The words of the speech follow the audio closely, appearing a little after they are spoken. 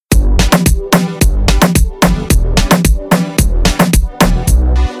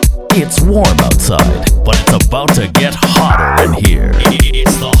It's warm outside, but it's about to get hotter in here.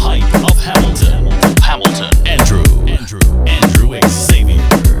 It's the height of Hamilton. Andrew Xavier.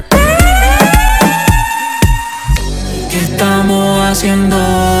 ¿Qué estamos haciendo?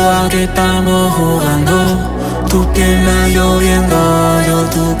 ¿A qué estamos jugando? Tu pierna lloviendo, yo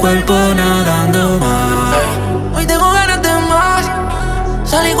tu cuerpo nadando más. Hoy tengo ganas de más,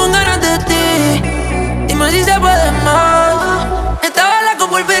 salí con ganas de ti. Dime si se puede más. Estaba loco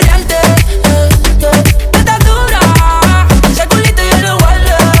por pelearte, estás dura. Ese culito yo lo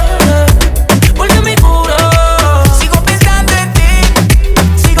guardo, porque me curo. Sigo pensando en ti,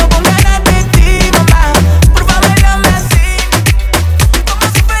 sigo con ganas de ti, mamá. Por favor, dame así, como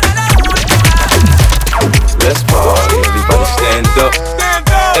si fuera la última. Let's party, everybody stand up.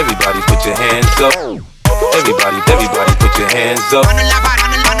 Everybody put your hands up. Everybody put your hands up.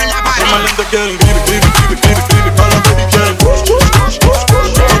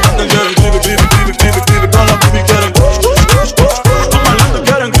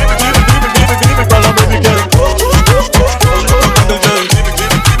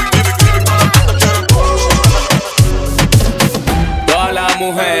 Todas las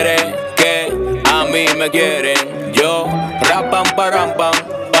mujeres que a mí me quieren, yo rapam param pam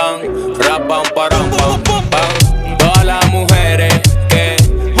pam, rapam param pam pam. Todas las mujeres que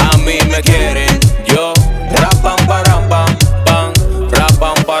a mí me quieren, yo rapam param pam pam,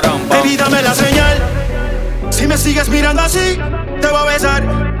 rapam param pam. Baby, dame la señal. Si me sigues mirando así, te voy a besar,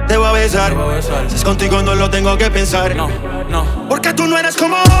 te voy a besar. Si es contigo no lo tengo que pensar. No. Porque tú no eres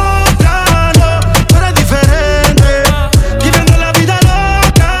como otra, no, tú eres diferente. Viviendo la vida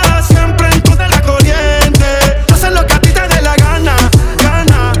loca, siempre en contra de la corriente. Tú haces lo que a ti te dé la gana.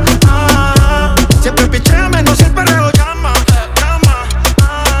 Siempre pichéame, no siempre reo llama.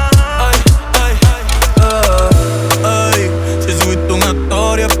 Si subiste una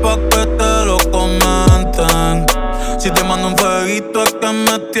historia es pa' que te lo comenten. Si te mando un fueguito es que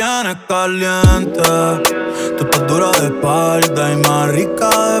me tienes caliente. Tú estás dura de espalda y más rica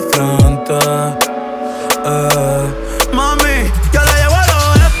de frente. Mami, yo la llevo al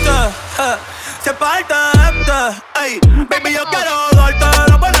oeste. Se parte este. Ey, baby, yo quiero darte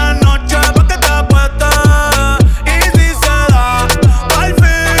la buena noche pa' que te apuestes. Y si se da, al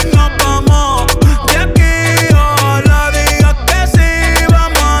fin nos vamos de aquí. Ojalá digas que sí,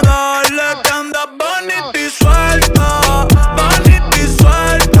 vamos a darle que andas bonita y suelta. Bonita y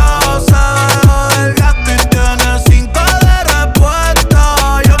suelta. Se dejó del gasto y tiene 5 de respuesta.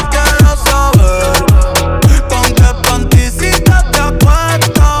 Yo quiero saber con qué panticita te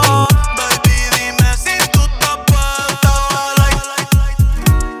acuestas. Baby, dime si tú estás puesta.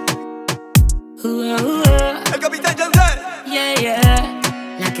 El capitán Janser. Yeah,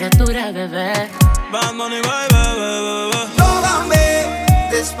 la criatura bebé. Bad Bunny, baby. Tócame,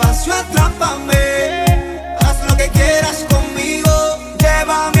 despacio atrápame. Haz lo que quieras conmigo.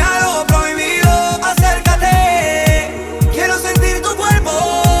 Llévame a lo prohibido. Acércate, quiero sentir tu cuerpo.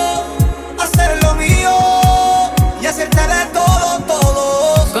 Hacer lo mío y hacerte de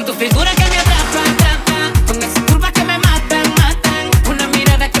todo. Con tu figura que me atrapa, con esas curvas que me matan, una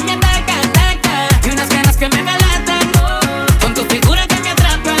mirada que me ataca, y unas ganas que me delatan. Con tu figura que me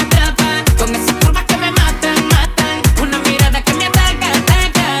atrapa, con esas curvas que me matan, una mirada que me ataca,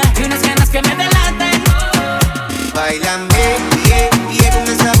 y unas ganas que me delatan. Báilame, con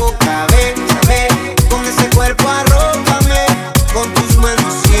esa boca, bésame. Con ese cuerpo arrópame. Con tus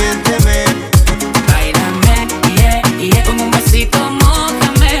manos siénteme. Báilame, con un besito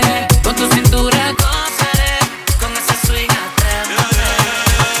mójame, con tu cintura gozaré, con ese swing atrévame.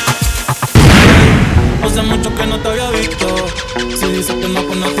 Hace mucho que no te había visto. Si dices que no,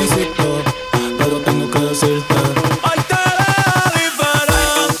 pues no te insisto. Pero tengo que decirte. Hoy te veo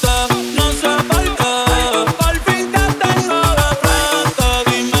diferente. No sé por qué. Por fin te tengo de frente.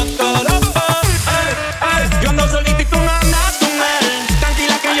 Dime qué le fue. Yo ando solito y tú no andas con él.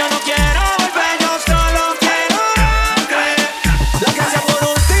 Tranquila que yo no quiero volver, yo solo quiero creer. La gracia por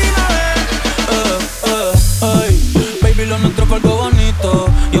última vez. Baby, lo nuestro fue algo bonito.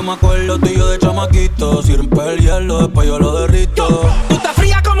 Yo me acuerdo tuyo de chamaquito. Si rompe el hielo, después yo lo derrito. Tú estás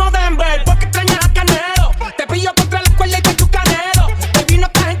fría como Denver, porque extrañas a Canelo. Te pillo contra la escuela y te echo canelo. Baby, no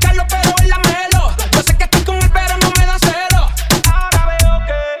estás en Carlos, pero en la Melo. Yo sé que estoy con él, pero no me da celo. Ahora veo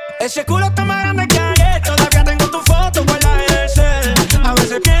que ese culo está más grande que ayer. Todavía tengo tu foto, guarda en el cel. A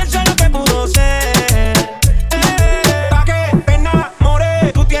veces pienso en lo que pudo ser. Pa' que me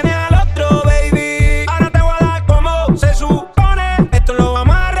enamoré, tú tienes al otro, baby. Ahora te voy a dar como se supone. Esto lo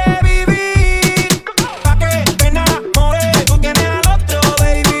vamos a revivir. Pa' que me enamoré, tú tienes al otro.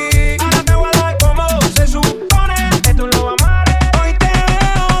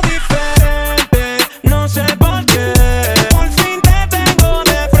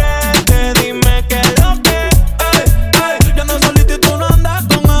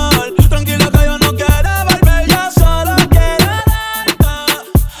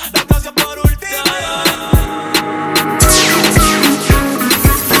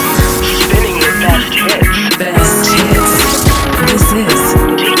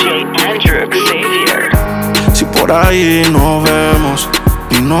 Andrew Xavier. Si por ahí nos vemos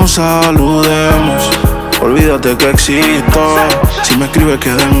y nos saludemos, olvídate que existo. Si me escribes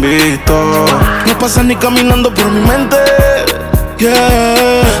queda en visto. No pasas ni caminando por mi mente.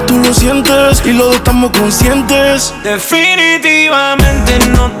 Yeah, tú lo sientes y los dos estamos conscientes. Definitivamente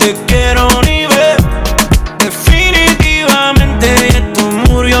no te quiero ni ver. Definitivamente esto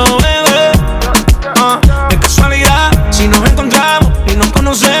murió, bebé. De casualidad, si nos encontramos y nos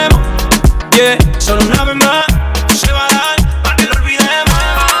conocemos, yeah, solo una vez más se va a dar para que lo olvidemos.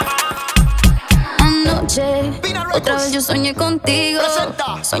 Anoche, otra vez yo soñé contigo.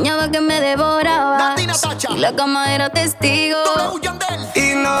 Soñaba que me devoraba y la cama era testigo.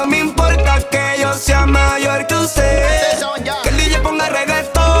 Y no me importa que yo sea mayor que usted, que el DJ ponga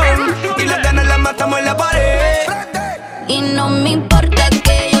reggaetón y las ganas las matamos en la pared. Y no me importa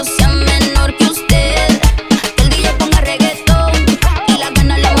que yo sea menor que usted, que el DJ ponga reggaetón y las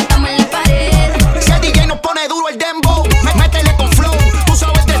ganas las matamos en la pared. Ese DJ nos pone duro el dembow, métele con flow. Tú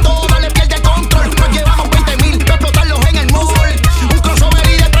sabes de todo, dale pierde el control. Nos llevamos 20,000 para explotarlos en el mall. Un crossover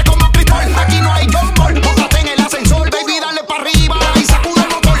y de 3 con más people. Aquí no hay jumble, móntate en el ascensor, baby, dale pa' arriba y sacude el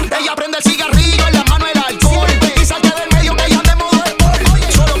motor. Ella prende el cigarrillo, en la mano el alcohol. Y salte del medio que ella anda de modo sport.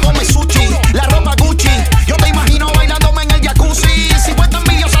 Solo come sushi, la ropa Gucci. Yo te imagino bailándome en el jacuzzi. 50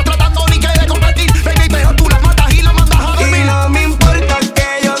 envidiosas tratando ni que de competir, baby, pero tú la matas y la mandas a dormir. Y no me importa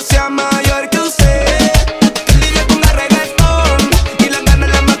que yo sea mayor que usted, que el DJ ponga reggaetón y las ganas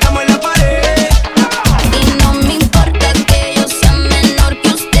las matamos en la pared. Y no me importa que yo sea menor que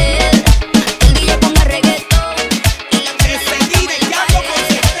usted, que el DJ ponga reggaetón y las ganas las matamos en la pared.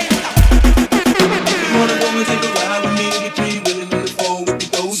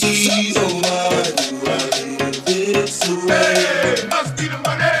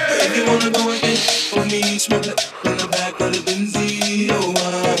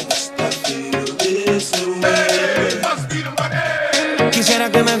 Quisiera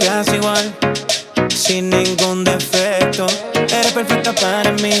que me veas igual, sin ningún defecto. Eres perfecta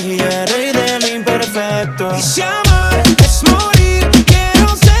para mí y eres rey de lo imperfecto. Y si amar es morir,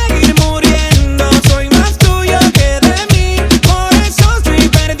 quiero seguir muriendo. Soy más tuyo que de mí, por eso estoy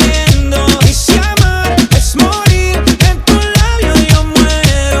perdiendo. Y si amar es morir, en tu labio yo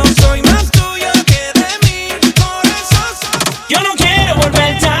muero. Soy más tuyo que de mí, por eso soy. Yo no quiero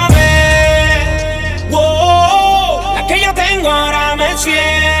volverte a ver. Wow, la que yo tengo ahora me es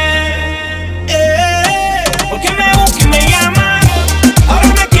fiel. Porque me busca y me llama. Ahora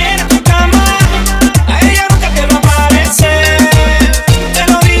me quiere en tu cama. A ella nunca te va a parecer. Te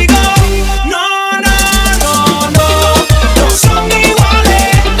lo digo. No, no, no, no. No son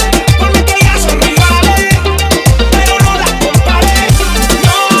iguales. Por mí que ya son rivales, pero no las compares.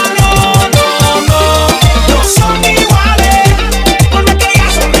 No, no, no, no. No son iguales. Por mí que ya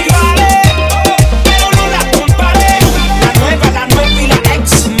son rivales, pero no las compares. La nueva y la ex.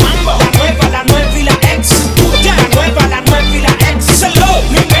 Mambo. La nueva y la ex. Ya. La nueva y la ex. Hello.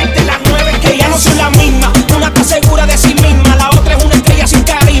 No inventes las nueve que ya no son la misma. Una está segura de sí misma, la otra es una estrella sin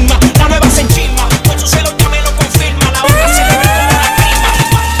carisma. La nueva se enchisma, por su celo ya me lo confirma. La otra se le ve como una prima.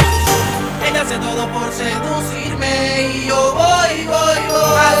 Ella hace todo por seducirme y yo voy,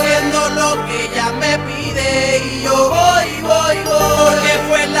 haciendo lo que ella me pide y yo voy, porque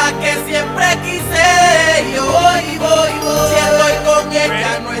fue la que siempre quise y yo voy, si estoy con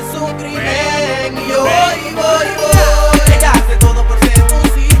ella no es un crimen y yo voy, ella hace todo por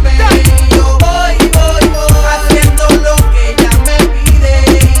seducirme y yo voy, haciendo lo que ella me pide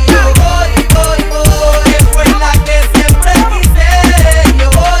y yo voy, porque fue la que siempre quise y yo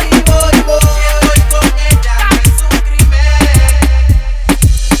voy, si estoy con ella no es un crimen.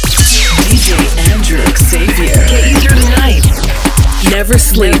 DJ Andrew Xavier. Get you through the night. Never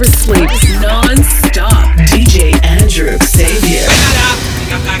sleeps. Non-stop. DJ Andrew Xavier.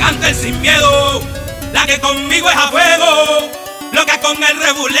 La cagante sin miedo, la que conmigo es a fuego, loca con el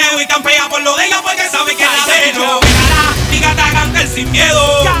rebuleo y campea por lo de ella porque sabe que la dejo. Diga cagante sin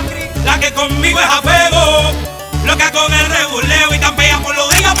miedo, la que conmigo es a fuego, loca con el rebuleo y campea por lo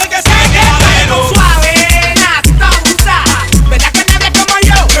de ella porque sabe que la dejo. Suave, nata, ¿verdad que nadie como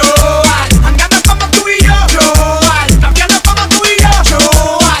yo? Andando como tú y yo, cambiando como tú y yo,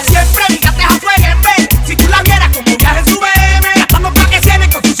 siempre dígate a fuego en vez. Si tú la vieras como viaje en su BM, gastando pa' que tiene,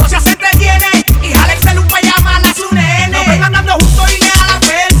 con sus socias se entretiene y jale el celu pa' llamarla a su nene. Nos ven andando juntos y le a la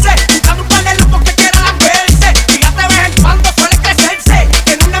verse, buscando un par de locos que quieran verse. Fíjate vez en cuando suele crecerse,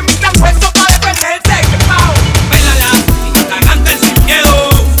 que en una mitad puesto pa' defenderse. Bailala, cagante sin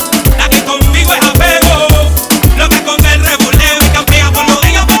miedo.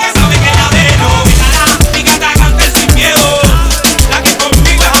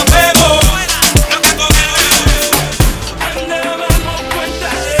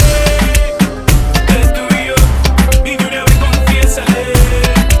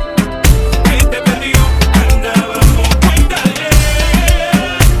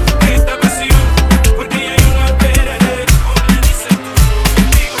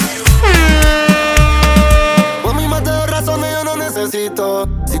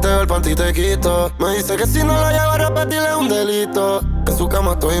 invito. Me dice que si no lo llevo a repetir es un delito. En su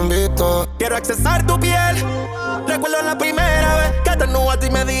cama estoy invito. Quiero accesar tu piel. Recuerdo la primera vez que te nubaste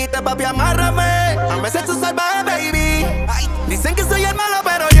y me dijiste, papi, amárrame. A veces tú salvaje, baby. Dicen que soy el malo,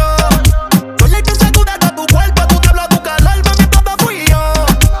 pero yo soy el que sacude todo tu cuerpo, tu diablo, tu calor, mami, todo fui yo.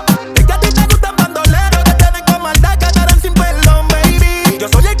 Es que a ti te gustan bandoleros que te den con maldad, que te den sin perdón, baby. Yo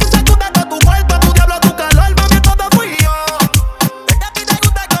soy el que sacude todo tu cuerpo, tu diablo, tu calor, mami, todo fui yo. Es que a ti te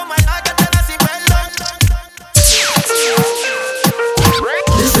gusta con maldad, que te den sin perdón.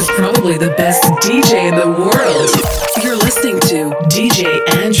 This is probably the best DJ in the world. You're listening to DJ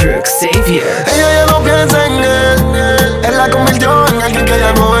Andrew Xavier. Ella ya no piensa en él la convirtió en alguien que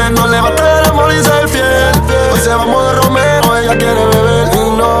ya no es. No le basta el amor y ser fiel. Hoy se vamos de Romeo, ella quiere beber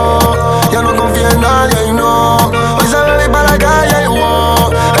y no, ya no confía en nadie y no. Hoy se bebe para la calle y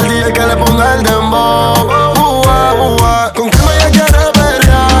wow, el DJ que le ponga el dembow. Con calma ella quiere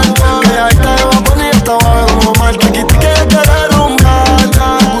pelear, que ella está de vapor y está bajo mal. Chiquiti que ella quiere rumbar,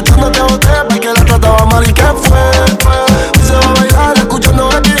 escuchándote a usted porque la trataba mal y que fue. Hoy se va a bailar escuchando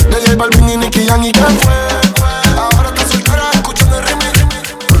aquí de J Balvin y Nicky Jam y que fue. Ahora está soltera escuchando el remix.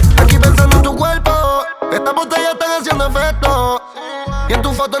 Aquí pensando en tu cuerpo, estas botellas están haciendo efecto. Y en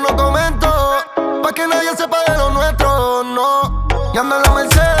tu foto no comento, pa' que nadie sepa de lo nuestro, no. Y anda en la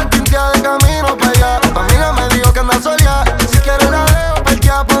Mercedes, tintea de camino pa' allá. Tu amiga me dijo que anda sola. Si quieres la dejo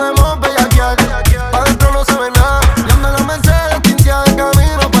parquear, podemos bellaquear. Pa' dentro no se ve nada. Y anda en la Mercedes, tintea de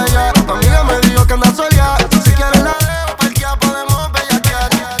camino pa' allá. Tu amiga me dijo que anda sola. Si quieres la dejo parquear, podemos bellaquear.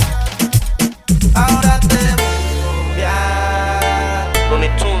 Ahora te veo ya. Looney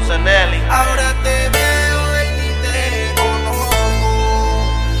Tunes and Nelly. Ahora te veo y te conozco.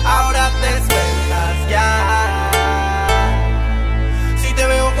 Ahora te sueltas ya. Si te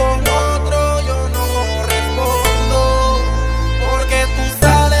veo con otro yo no respondo, porque tú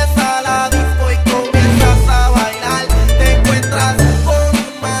sales a la disco y comienzas a bailar. Te encuentras con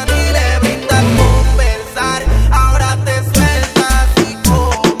un man y le brindas conversar. Ahora te sueltas y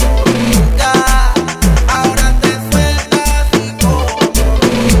como nunca. Ahora te sueltas y como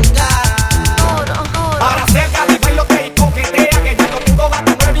nunca. Ahora acércate, bailate y coquetea, que ya no tengo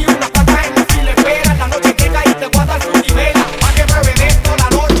gato nueve y unas cuantas en la fila espera. La noche llega y te voy a dar su nivela, pa' que pruebe de esto la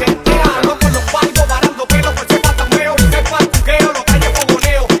noche entera. Ando con los palcos parando pelos, por ser patameo, sepa el juqueo, los calles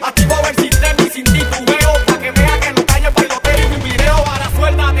fogoneo. Activo el sistema y sin titubeo, pa' que vea que los calles bailoteo y mi video. Ahora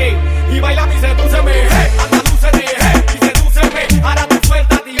suéltate y baila y sedúceme, anda lúcete y sedúceme. Ahora tú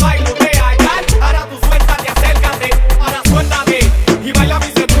suéltate y bailotea, ahora tú suéltate, acércate. Ahora suéltate y baila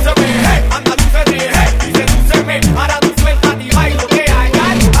y sedúceme, anda lúcete y sedúceme. Ahora tú suéltate y bailotea,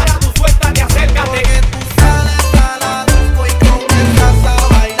 ahora tú suéltate, acércate. Sales a la disco y comienzas a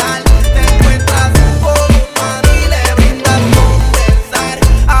bailar. Te encuentras con un man y le brindas conversar.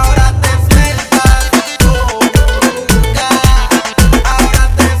 Ahora te sueltas como nunca. Ahora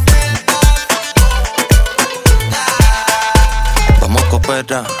te sueltas. Vamos a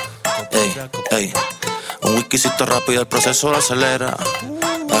cooperar, ey, ey. Un whiskycito rápido, el proceso lo acelera.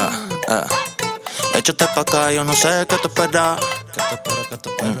 Échate pa' acá, yo no sé qué te espera.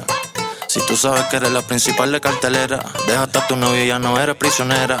 Si tú sabes que eres la principal de cartelera, déjate a tu novio y ya no eres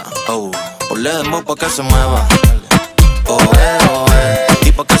prisionera. Oh, ponle dembow pa' que se mueva.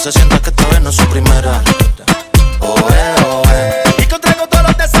 Y pa' que se sienta que esta vez no es su primera. Y con trago todos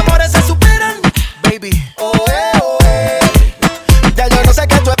los desamores se superan, baby. Ya yo no sé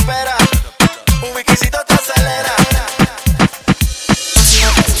qué tú esperas. Un whiskycito te acelera.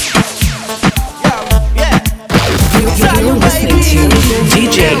 You're listening to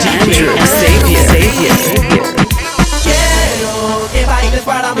DJ Andrew Xavier. Quiero que bailes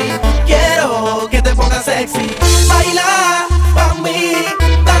para mí. Quiero que te pongas sexy. Baila pa' mí,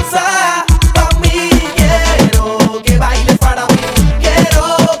 danza pa' mí. Quiero que bailes para mí.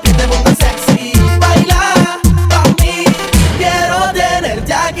 Quiero que te pongas sexy. Baila pa' mí. Quiero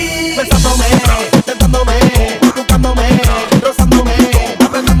tenerte aquí. Besándome, tentándome, buscándome, rozándome,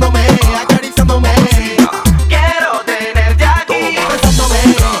 apretándome, acariciándome. Quiero tenerte aquí. Besándome,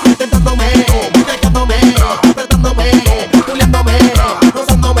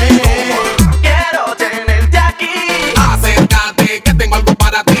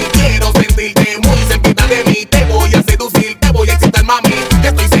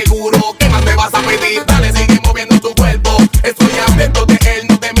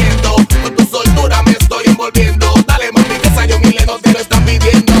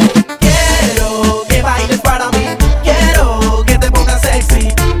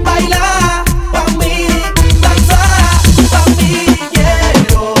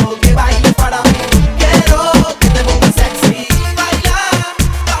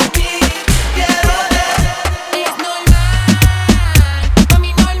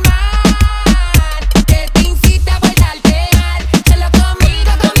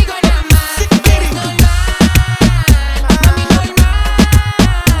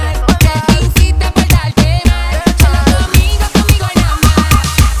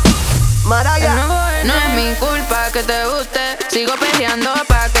 que te guste. Sigo perreando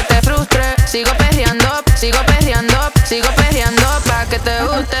pa' que te frustre. Sigo perreando, sigo perreando, sigo perreando pa' que te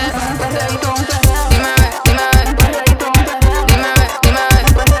guste. Dime a ver, dime a ver. Dime a ver, dime a ver.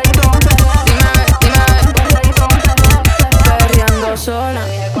 Dime a ver, dime a ver. Perreando sola.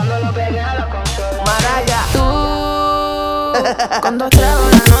 Maraya. Tú, con 2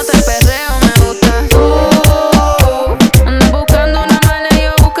 tragos la nota el perreo me gusta. Ando buscando una mala y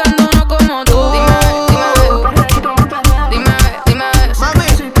yo buscando uno como tú. Dime a ver, dime a ver. Dime a ver, dime a ver. Mami.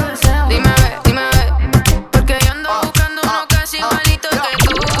 Dime a ver, dime a ver. Porque yo ando buscando uno casi igualito que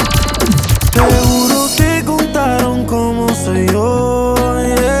tú. Seguro te contaron cómo soy yo,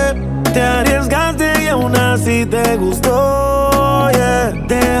 yeah. Te arriesgaste y aún así te gustó, yeah.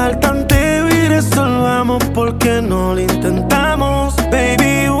 Dejar tanto y resolvamos porque no lo intentamos.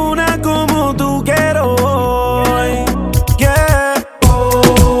 Baby, una como tú quiero hoy, yeah.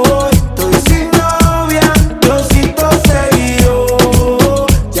 Hoy estoy sin novia, Diosito se guió.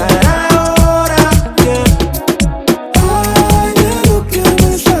 Ya era hora, yeah. Ay, de lo que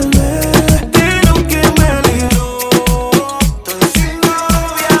me salvé, de lo que me libró. Estoy sin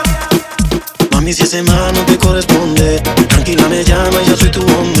novia. Mami, si ese man no te corresponde, tranquila me llama y yo soy tu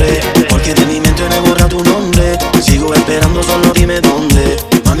hombre. Porque de mi mente no he borrado tu nombre. Sigo esperando, solo dime dónde.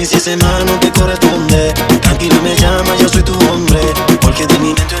 Mami, si ese man no te corresponde, tranquila me llama, yo soy tu hombre. Porque de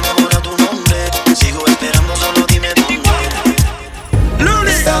mi mente no he borrado tu nombre. Sigo esperando, solo dime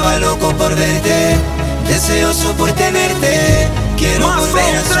dónde. Estaba loco por verte, deseoso por tenerte. Quiero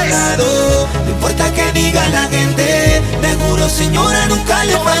volver a su lado, no importa que diga la gente. Te juro, señora, nunca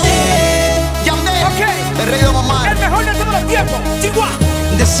le fallé. El rey de mamá. El mejor de todos los tiempos, Chihuahua.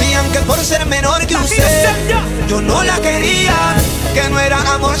 Decían que por ser menor que usted yo no la quería, que no era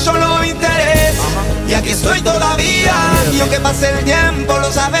amor, solo interés. Y aquí estoy todavía, y aunque pase el tiempo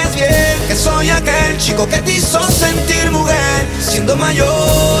lo sabes bien, que soy aquel chico que te hizo sentir mujer, siendo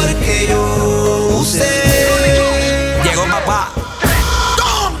mayor que yo. Usted llegó papá.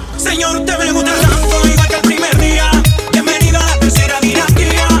 Señor, usted me gusta tanto, igual que el primer día. Bienvenido a la tercera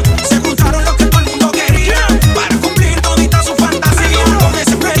dinastía. Se juntaron los que todo el mundo quería para cumplir todita su fantasía. Con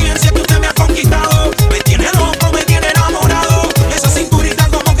esa experiencia que usted me ha conquistado, me tiene loco, me tiene enamorado. Esa cinturita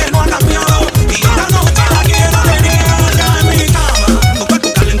como que no ha cambiado. Y esta noche la quiero tener acá en mi cama. Tu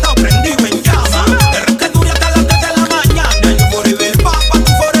cuerpo calentado, prendido en llama. De repente dure hasta las 3 de la mañana. You forever papa,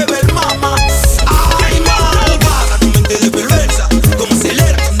 tu forever mama. Ay, malvada, tu mente de perversa. Como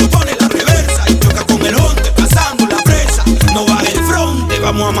acelera cuando pone la reversa. Y choca con el honte, pasando la presa. No va el fronte,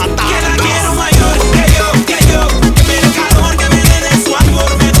 vamos a matar. Que la quiero mayor que yo. Que me dé calor, que me dé su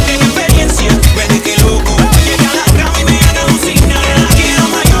amor. Me toque en experiencia, me deje loco. Que llegue a la cama y me haga alucinar. Que la quiero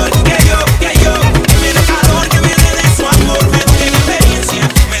mayor que yo. Que me dé calor, que me dé su amor. Me toque en experiencia,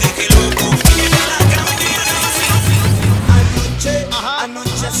 me deje loco. Que llegue a la cama y me haga alucinar.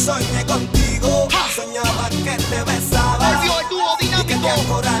 Anoche soñé contigo, soñaba que te besaba y que te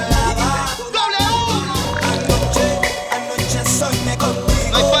acorralaba. Anoche soñé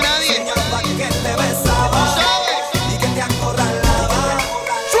contigo, soñaba que te besaba y que te acorralaba.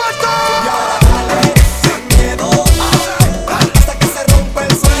 Y ahora dale, sin miedo, hasta que se rompe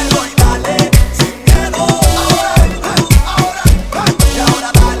el suelo. Y dale, sin miedo, y ahora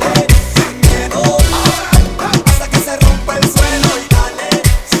dale, sin miedo, hasta que se rompe el suelo. Y dale,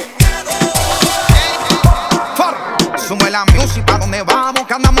 sin miedo. Sube la music pa' donde vamos,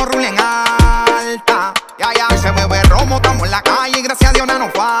 que andamos ruling alta. Ya, se bebe romo, estamos en la calle y gracias a Dios nada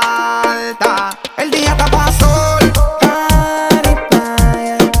nos falta. El día está pa' sol,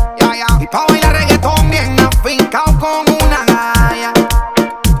 y pa' bailar reggaetón bien afincao con una galla.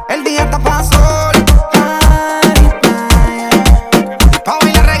 El día está pa' sol, y pa'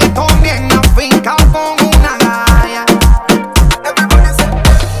 bailar reggaetón bien afincao con una galla. Everybody say,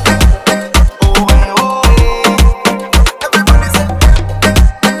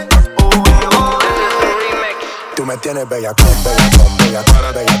 Tú me tienes bellacón, bellacón,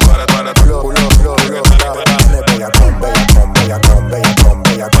 bellacón, bellacón, flow, flow, flow, flow, tienes bellacón, bellacón, bellacón, bellacón,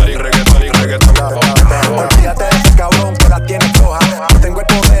 bellacón, reggaetón. Olvídate de ese cabrón que la tiene floja. Yo tengo el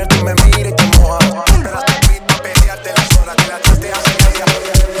poder, tú me miras y te mojas. Te la invito a pelearte la zona, que la chaste hacia ella.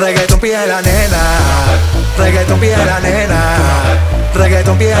 Reggaetón pide la nena, reggaetón pide la nena,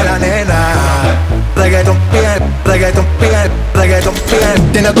 reggaetón pide la nena, reggaetón pide, reggaetón pide, reggaetón pide.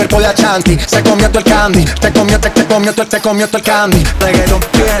 Tiene el cuerpo de Ashanti, se comió todo el candy, te comió todo el candy. Reggaetón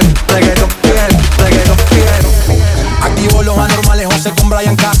pide, reggaetón pide, reggaetón pide. Activo los anormales, José con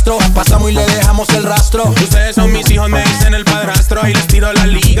Brian Castro. Pasamos y le dejamos el rastro. Ustedes son mis hijos, me dicen el padrastro. Y les tiro la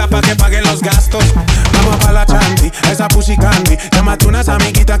liga pa' que paguen los gastos. Vamos pa' la chanti, esa pussy candy. Llámate unas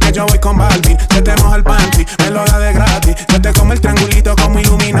amiguitas que yo voy con Balvin. Se te moja el panty, me lo da de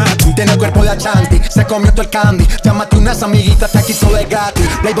la chanti, se comió todo el candy. Llámate unas amiguitas, te aquí todo es gratis.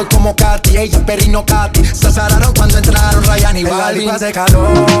 Playboy como Katy, ella Perino Katy. Se azararon cuando entraron Ryan y Balvin. Hace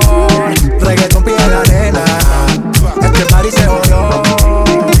calor, reggaetón pide la arena. Este party se voló,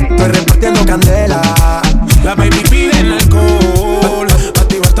 estoy repartiendo candela. La baby pide el alcohol,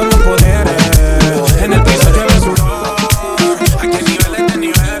 activar todos los poderes. En el piso lleva sudor, aquí hay niveles de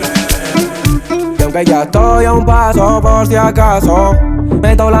niveles. Y aunque ya estoy a un paso por si acaso,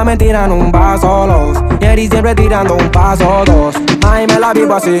 meto la mentira en un vaso, los Jerry siempre tirando un paso, dos. Ay, me la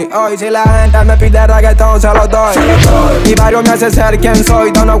vivo así, hoy si la gente me pide reggaetón se lo doy. Mi barrio me hace ser quien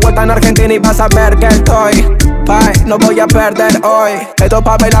soy, doy una vuelta en Argentina y vas a ver que estoy. Ay, no voy a perder hoy. Esto es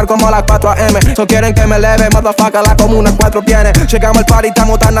pa' bailar como las 4 AM. So quieren que me eleve, motherfucker, la comuna 4 viene. Llegamos al party,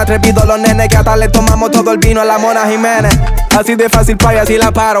 estamos tan atrevidos los nenes que hasta le tomamos todo el vino a la Mona Jiménez. Así de fácil pa' y así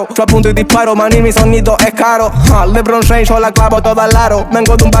la paro. Yo apunto y disparo, man, y mi sonido es caro. LeBron James, yo la clavo toda al aro.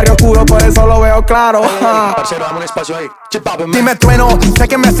 Vengo de un barrio oscuro, por eso lo veo claro. Parcero, dame un espacio ahí. Dime trueno, sé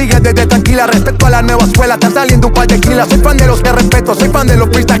que me sigues desde tranquila. Respecto a la nueva escuela, están saliendo un par de kilas. Soy fan de los que respeto, soy fan de los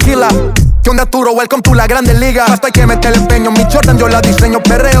Pista Killa. ¿Qué onda Turo? Welcome to la Grande Liga. Basta hay que meterle empeño, mi Jordan yo la diseño.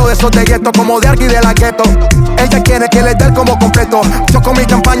 Perreo de esos de gueto, como de Arky de la gueto. Ella quiere que le dé el como completo. Yo con mi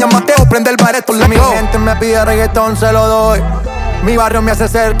champaña Mateo prende el bareto. Mi gente me pide reggaetón, se lo doy. Mi barrio me hace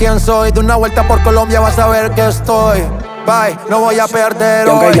ser quien soy. De una vuelta por Colombia vas a ver que estoy. Bye, no voy a perder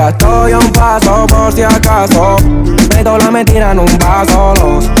hoy. Y aunque ya estoy a un paso por si acaso, meto la mentira en un vaso,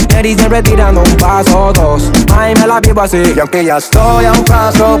 los Jerry siempre tirando un paso, dos. Ay, me la vivo así. Y aunque ya estoy a un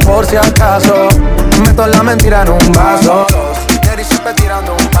paso por si acaso, meto la mentira en un vaso, los Jerry siempre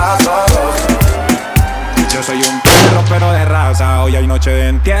tirando un paso, dos. Yo soy un perro pero de raza. Hoy hay noche de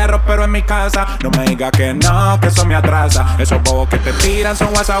entierro pero en mi casa. No me digas que no, que eso me atrasa. Esos bobos que te tiran son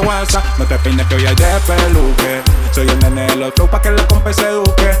guasa guasa. No te peines que hoy hay de peluque. Soy el nene de los flow pa' que la compa se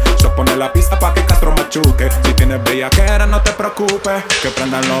eduque. Yo pone la pista pa' que Castro machuque. Si tienes bellaquera no te preocupes. Que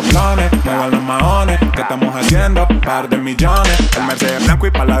prendan los blones, muevan los maones. Que estamos haciendo? Par de millones. El Mercedes blanco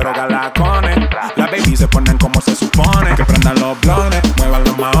y pa' la droga la cone. Las baby se ponen como se supone. Que prendan los blones, muevan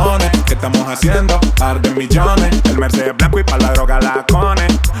los maones. Que estamos haciendo? Par de millones. El Mercedes blanco y pa' la droga la cone.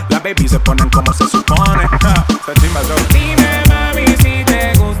 Las baby se ponen como se supone. Dime mami si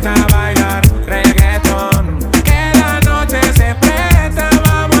te gusta bailar reggaetón. Que la noche se presta,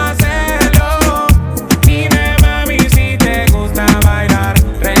 vamos a hacerlo. Dime mami si te gusta bailar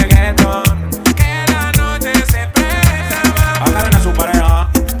reggaetón. Que la noche se presta, vamos. Agarren a su pareja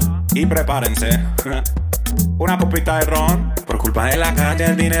y prepárense. Una copita de ron. Por culpa de la calle,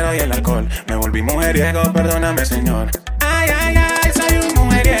 el dinero y el alcohol me volví mujeriego, perdóname señor. Ay, ay, ay, soy un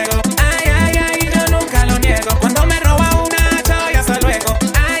mujeriego. Ay, ay, ay, yo nunca lo niego. Cuando me roba una, chao y hasta luego.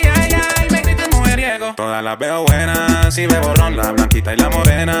 Ay, ay, ay, me gritan mujeriego. Todas las veo buenas, si bebo ron, la blanquita y la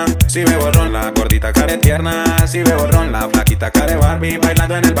morena. Si bebo ron, la gordita care tierna. Si bebo ron, la flaquita care Barbie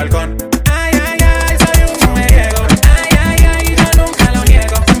bailando en el balcón. Ay, ay, ay, soy un mujeriego. Ay, ay, ay, yo nunca lo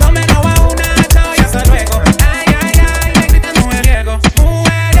niego. Cuando me roba una, chao y hasta luego.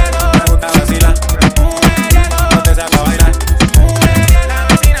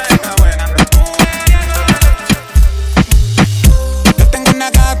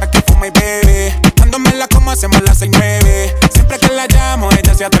 Hacemos las 6-9. Siempre que la llamo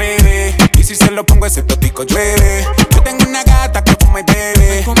ella se atreve. Y si se lo pongo ese tópico llueve. Yo tengo una gata que fuma y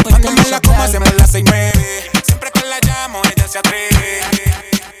bebe. Cuando me la como hacemos las 6-9. Siempre que la llamo ella se atreve.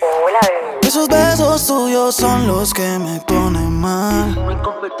 Esos besos tuyos son los que me ponen mal.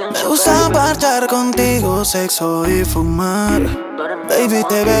 Me gusta parchar contigo, sexo y fumar. Baby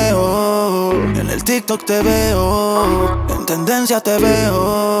te veo, en el TikTok te veo, en tendencia te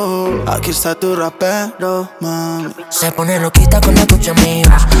veo. Aquí está tu rapero, mami. Se pone loquita cuando escucha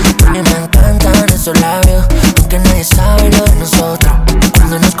amigos. A mí me encantan esos labios, porque nadie sabe lo de nosotros.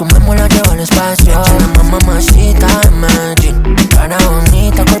 Cuando nos comemos la llevo al espacio. Una mamacita en Medellín, cara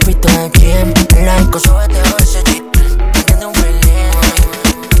bonita, cuerpito de gym. En la disco súbete a ese jeep, entiende un feeling.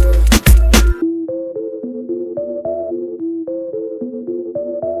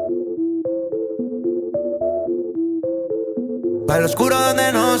 Para lo oscuro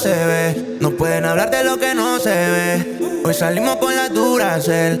donde no se ve, no pueden hablar de lo que no se ve. Hoy salimos con la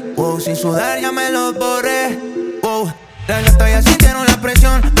Duracell, wow, sin sudar ya me lo borré. Wow, las gatas ya sintieron la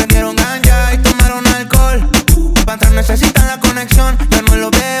presión, prendieron ganja y tomaron alcohol. Pa' entrar necesitan la conexión, ya no lo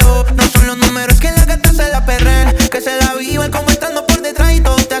veo, no son los números que las gatas se la perren. Que se la vivan como estando por detrás y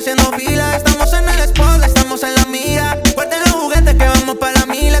todo está haciendo fila. Estamos en el spot, estamos en la mira. Guarden los juguetes que vamos pa' la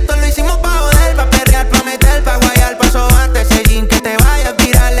mila. Esto lo hicimos pa' joder, pa' perrear, pa' meter, pa' guayar. Paso antes, el que te vaya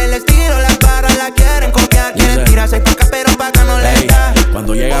viral. El estilo, las barras la quieren copiar. Quieren tirarse pa' acá, pero pa' acá no le da.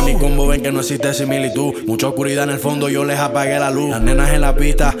 Cuando llega mi combo ven que no es existe similitud. Mucha oscuridad en el fondo, yo les apagué la luz. Las nenas en la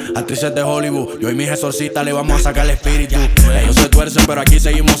pista, actrices de Hollywood. Yo y mis exorcistas le vamos a sacar el espíritu. Ellos se tuercen, pero aquí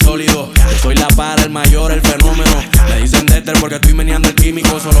seguimos sólidos. Yo soy la para, el mayor, el fenómeno. Me dicen Dexter porque estoy meneando el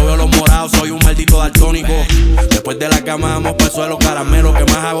químico. Solo veo los morados, soy un maldito daltónico. Después de la cama vamos pa'l suelo, caramelo. ¿Qué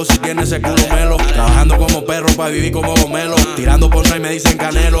más hago si tiene ese culo melo? Trabajando como perro pa' vivir como gomelo. Tirando por no y me dicen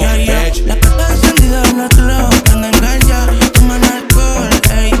canelo. Bitch. La capa encendida en la club, prende en ganja, toman alcohol,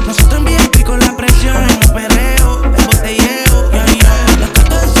 ey. Nosotros en VIP con la presión, en el perreo, el botelleo, La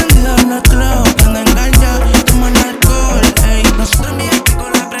capa encendida en la club, prende en ganja, toman alcohol, ey. Nosotros en VIP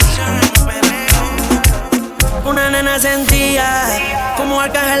con la presión, en el perreo. Una nena sentía como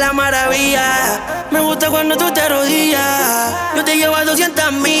Arcángel la maravilla. Me gusta cuando tú te arrodillas. Yo te llevo a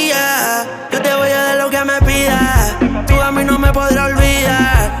 200 millas. Yo te voy a dar lo que me pidas. Tú a mí no me podrás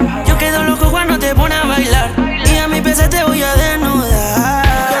olvidar. Yo quedo loco cuando te pones a bailar. Y a mi pieza te voy a desnudar.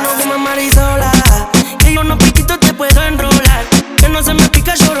 Que no fumes marisola, que yo no piquito te puedo enrolar. Que no se me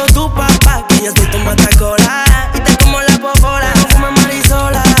pica, lloro tu papá. Que yo estoy tomando cola y te como la popola. No fumes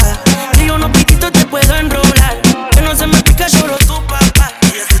marisola, que yo no piquito te puedo enrolar. Que no se me pica, lloro tu papá. Que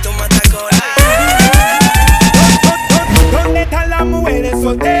yo estoy tomando cola. ¿Dónde están las mujeres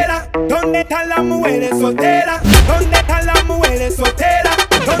solteras? ¿Dónde están las mujeres solteras? ¿Dónde están las mujeres solteras?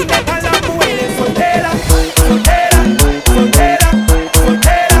 ¿Dónde están las mujeres solteras? Solteras, solteras,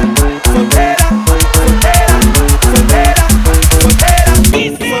 solteras, solteras, solteras, solteras, solteras,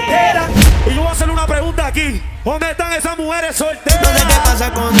 solteras. Y yo voy a hacerle una pregunta aquí. ¿Dónde están esas mujeres solteras? No sé qué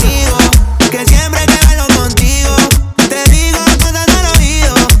pasa conmigo, que siempre que bailo contigo te digo cosas al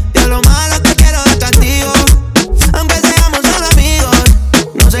oído. De lo malo te quiero dar castigo, aunque seamos solo amigos.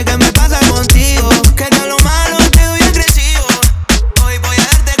 No sé qué me pasa contigo, que de lo malo te doy agresivo. Hoy voy a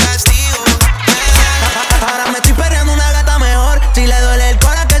darte castigo. Ahora me estoy perreando una gata mejor. Si le duele el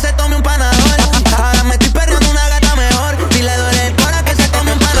cora que se tome un panador. Ahora me estoy perreando una gata mejor. Si le duele el cora que se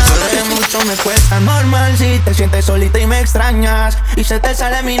tome un panador. Que mucho me cuesta normal si te sientes solita y me extrañas y se te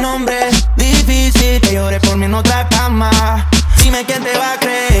sale mi nombre. Difícil que llores por mí en otra cama. Dime quién te va a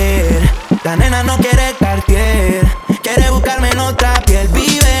creer. La nena no quiere Cartier, quiere buscarme en otra piel.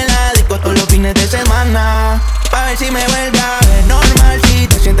 Vive en la disco todos los fines de semana, pa' ver si me vuelve a ver. Normal si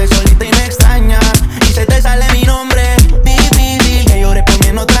te sientes solita y me extrañas y se te sale mi nombre. Difícil que llores por mí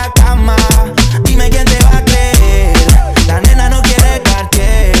en otra cama. Dime quién te va a creer. La nena no quiere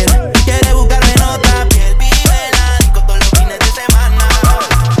Cartier, quiere buscarme en otra piel. Vive en la disco todos los fines de semana.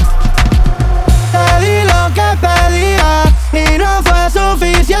 Te di lo que pedía y no fue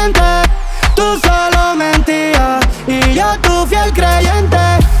suficiente. Tú solo mentías y yo tu fiel creyente.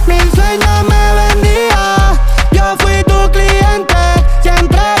 Mil sueños me vendía, yo fui tu cliente.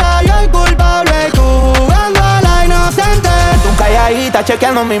 Siempre era yo el culpable y tú jugando a la inocente. Tú calladita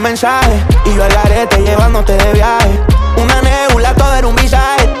chequeando mis mensajes y yo al garete llevándote de viaje. Una nebula, todo era un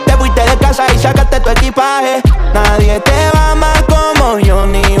visaje. Te fuiste de casa y sacaste tu equipaje. Nadie te va a amar como yo,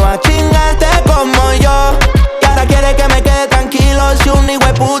 ni va a chingarte como yo. Y ahora quiere que me quede tranquilo si un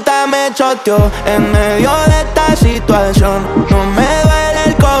hijueputa me choteó. En medio de esta situación no me duele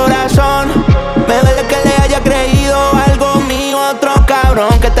el corazón. Me duele que le haya creído algo mío otro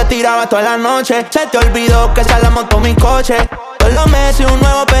cabrón que te tiraba toda la noche. Se te olvidó que esa la montó mi coche. Todos los meses un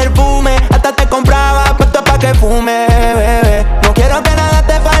nuevo perfume, hasta te compraba puesto pa' que fume, bebé. No quiero que nada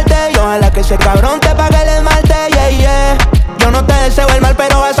te falte y ojalá que ese cabrón te pague el esmalte, yeah, yeah. Yo no te deseo el mal,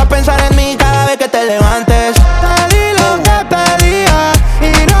 pero vas a pensar en mí cada vez que te levantes. Te di lo que pedía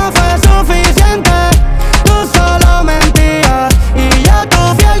y no fue suficiente. Tú solo mentías y yo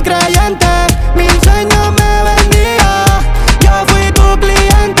tu fiel creyente. Mil sueños me vendía, yo fui tu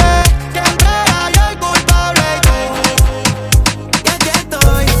cliente. Siempre era yo el culpable y tú. Y aquí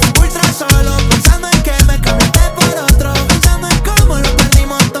estoy, ultra solo, pensando en que me cambiaste por otro. Pensando en cómo lo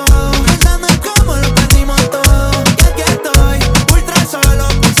perdimos todo. Pensando en cómo lo perdimos todo. Y aquí estoy, ultra solo,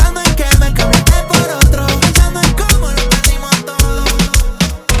 pensando en que me cambiaste por otro. Pensando en cómo lo perdimos todo.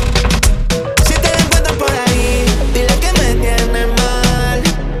 Si te la encuentras por ahí, dile que me tiene mal.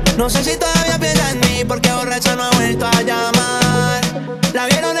 No sé si todavía piensa en mí porque borracha no ha vuelto a llamar. La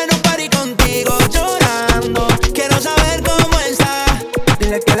vieron en un party contigo llorando. Quiero saber cómo está.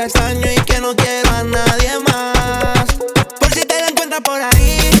 Dile que la extraño y que no quiero a nadie más. Por si te la encuentras por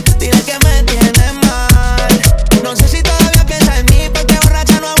ahí, dile que me tiene mal. No sé si todavía piensa en mí porque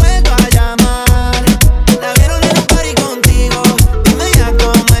borracha no ha vuelto a llamar. La vieron en un party contigo, dime ya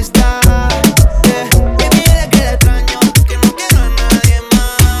cómo está. Y dile que la extraño, que no quiero a nadie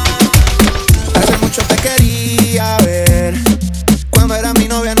más. Hace mucho te quería ver. Cuando era mi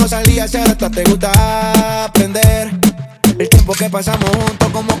novia no salía, si ahora te gusta aprender. El tiempo tiempo que pasamos juntos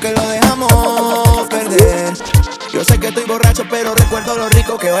como que lo dejamos perder. Yo sé que estoy borracho, pero recuerdo lo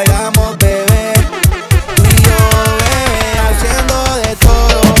rico que bailamos, bebé. Tú y yo, bebé, haciendo de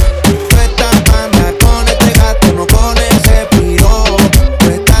todo. Tú estás anda con este gato, no con ese piro. Tú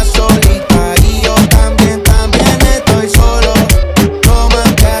estás solita y yo también estoy solo. Toma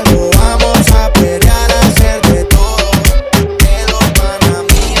que algo, vamos a pelear, a hacer de todo. Que los panas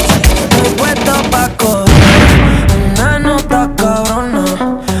míos estoy puesto pa' coger una nota cabrona,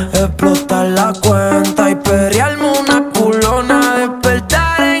 explotar la cuenta y perrearme una culona,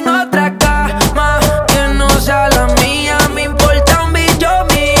 despertar en otra cama que no sea la mía. Me importa un bicho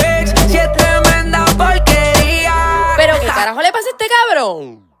mi ex, si es tremenda porquería. ¿Pero qué carajo le pasa a este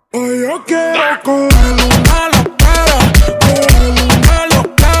cabrón? Hoy yo quiero coger una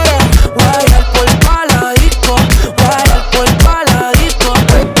loquera, guayar por paladito, guayar por paladito.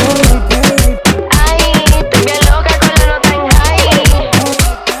 Ay, estoy bien loca con la nota en high.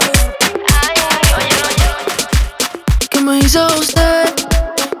 ¿Qué me hizo usted?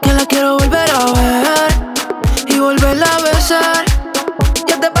 Que la quiero volver a ver y volverla a besar.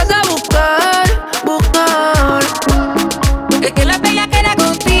 ¿Qué te pasa a buscar? Es que la bella que era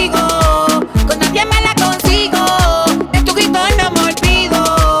contigo, con nadie más la consigo. De tu grito no me olvido.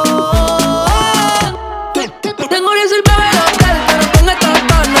 Tengo reservado el hotel, pero con esta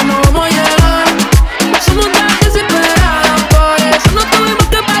banda no vamos a llegar. Somos tan desesperados, por eso no tuvimos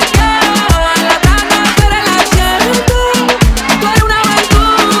que parquear. La gana pero el asiento, tú eres una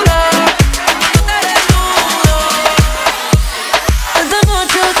aventura, yo te desnudo. Esta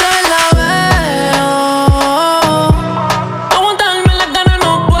noche otra vez la veo. Aguantarme las ganas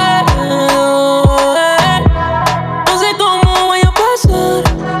no puedo. No sé cómo vaya a pasar,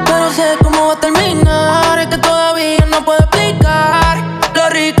 pero sé cómo va a terminar. Es que todavía no puedo explicar lo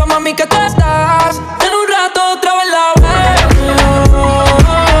rico, mami, que tú estás. En un rato otra vez la veo.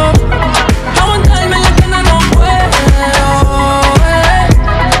 Aguantarme las ganas no puedo.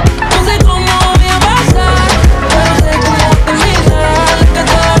 No sé cómo voy a pasar, pero sé cómo va a terminar. Es que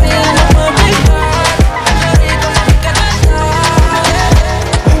todavía no puedo explicar lo rico, mami, que tú estás.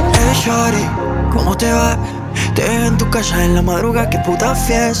 Hey shorty, ¿cómo te va? Te dejé en tu casa en la madrugada, qué puta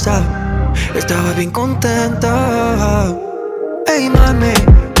fiesta. Estaba bien contenta. Hey mami,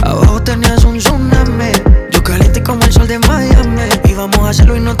 abajo tenías un tsunami. Yo caliente como el sol de Miami. Y vamos a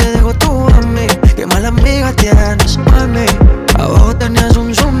hacerlo y no te dejo tú a mí. Qué mala amiga tienes, mami. Abajo tenías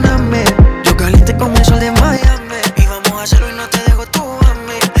un tsunami. Yo caliente como el sol de Miami. Y vamos a hacerlo y no te dejo tú a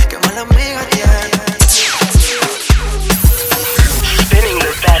mí. Qué mala amiga tienes. Spinning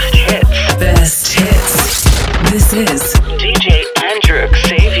the best hits. Best hits. This is DJ Andrew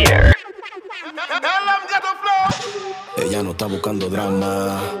Xavier. Ella no está buscando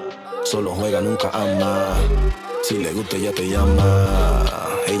drama, solo juega, nunca ama. Si le gusta ella te llama.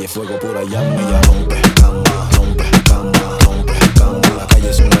 Ella es fuego pura llama. Ella rompe cama, rompe cama, rompe cama. La calle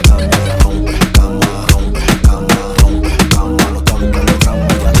es una cama. Ella rompe cama, rompe cama, rompe cama. No está buscando drama.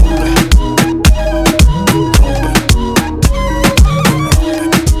 Ella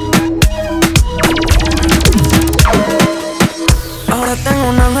Ahora tengo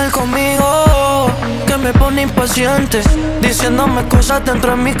un ángel conmigo que me pone impaciente, diciéndome cosas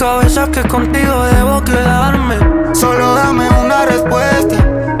dentro de mi cabeza que contigo debo quedarme. Solo dame una respuesta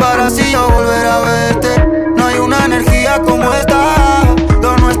para así yo volver a verte. No hay una energía como esta,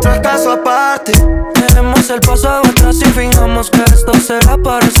 lo nuestro es caso aparte. Demos el paso atrás y fijamos que esto será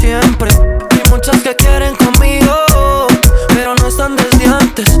para siempre. Hay muchas que quieren conmigo, pero no están desde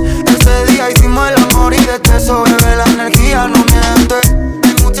antes. Ese día hicimos el amor y desde eso, bebé, la energía no miente.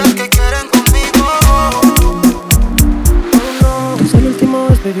 Hay muchas que quieren conmigo. Desde la última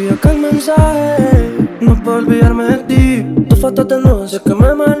vez, baby, acá el mensaje. No puedo olvidarme de ti. Tus fotos de nuevo sé que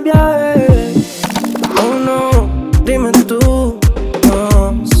me mal viaje. Oh no, dime tú,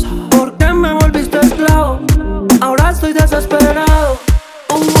 no. ¿Por qué me volviste esclavo? Ahora estoy desesperado.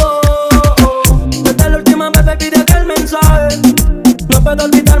 Desde la última vez, baby, de aquel mensaje. No puedo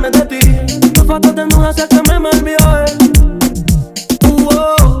olvidarme de ti. Tus fotos de nuevo sé que me mal viaje.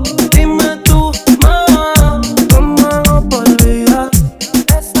 Dime tú, ma, ¿cómo hago por olvidar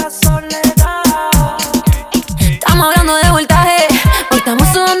esta soledad? Estamos hablando de voltaje, hoy estamos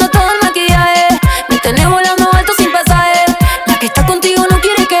sudando todo el maquillaje. Me tenés volando alto sin pasaje. La que está contigo no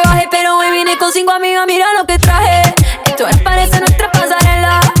quiere que baje, pero hoy vine con 5 amigas, mira lo que traje. Esto es parece nuestra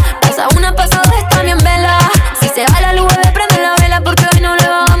pasarela. Pasa una, pasa dos, está bien vela. Si se va la luz, bebé, prende la vela, porque hoy no le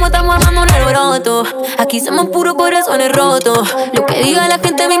bajamos, estamos armando un alboroto. Aquí somos puros corazones rotos. Lo que diga la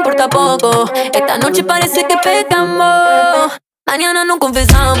gente me importa poco. Esta noche parece que pecamos, mañana no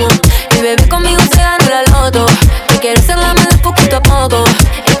confesamos. Y bebé conmigo se ganó la loto. Te quiero ser la más después poquito a poco.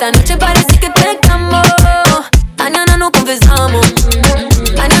 Esta noche parece que pecamos. Mañana no confesamos.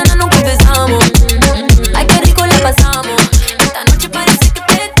 Mañana no confesamos. Ay, qué rico la pasamos. Esta noche parece que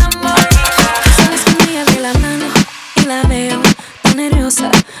pecamos. Sabes que me abre la mano y la veo tan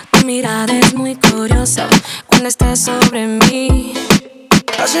nerviosa. Tu mirada es muy curiosa cuando estás sobre mí.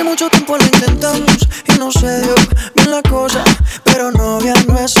 Hace mucho tiempo lo intentamos y no se dio bien la cosa, pero novia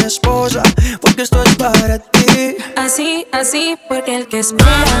no es esposa, porque esto es para ti. Así, así, porque el que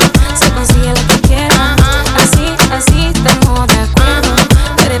espera se consigue lo que quiera. Así, así, estamos de acuerdo,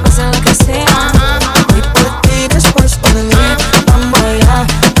 puede pasar lo que sea. Voy por ti, después por mí. Vamos allá,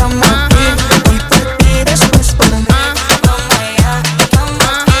 vamos aquí. Voy por ti, después por mí. Vamos allá, vamos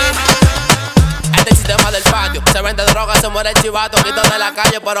aquí. Este sistema del patio, se vende droga, se muere el chivato. Quito de la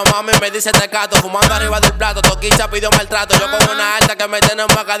calle, pero mami me dice tecato. Fumando arriba del plato, Toquicha pidió maltrato. Yo con una alta que me tiene en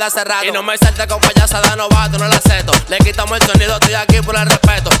boca de hace rato. Y no me salte con payasa de novato, no la acepto. Le quitamos el sonido, estoy aquí por el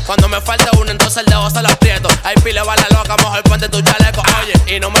respeto. Cuando me falte uno, entonces el dedo se lo aprieto. Ahí pile va la loca, mejor ponte tu chaleco.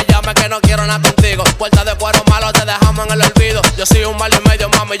 Oye, y no me llames que no quiero nada contigo. Puerta de cuero malo, te dejamos en el olvido. Yo soy un malo y medio,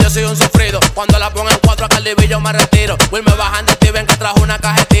 mami, yo soy un sufrido. Cuando la pongo en 4 a Cardibi yo me retiro. Will me bajan de ti, ven que trajo una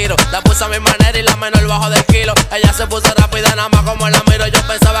caja de tiro. La puse a mi manera y la menor bajo del kilo. Ella se puso rápida, nada más como la miro. Yo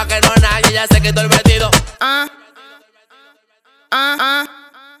pensaba que no nadie, ella se quitó el vestido.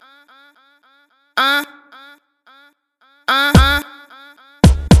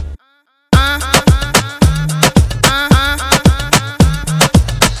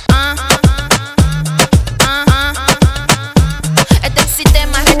 Este es el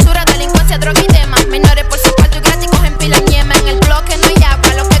sistema, hechura, delincuencia, droga y demás. Menores por su cuarto y gratis cogen pila en yema. En el bloque no hay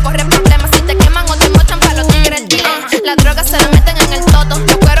agua, los que corren problemas. Si te queman o te mochan pa' los tigres el dilema. Las drogas se la meten en el toto.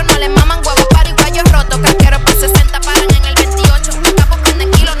 Los cueros no le maman huevos para iguallos rotos. Casqueros por 60 paran en el 28. Capos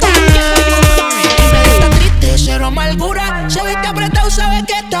prenden kilos, no Está triste, cero amargura. Se ve que apretado, sabe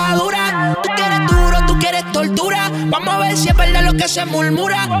que está dura. Tú quieres duro, tú quieres tortura. Vamos a ver si es verdad lo que se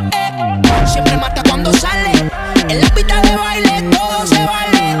murmura. Siempre mata cuando sale. En la pista de baile todo se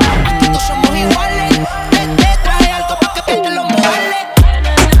vale. Aquí todos somos iguales. Te trae algo pa' que pierdan los modales.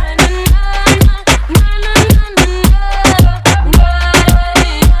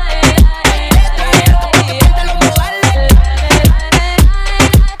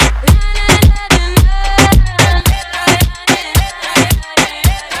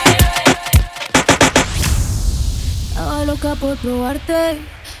 Estaba loca por probarte,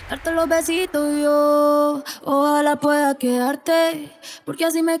 darte los besitos yo. Ojalá pueda quedarte, porque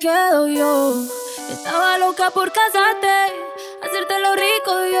así me quedo yo. Estaba loca por casarte, hacerte lo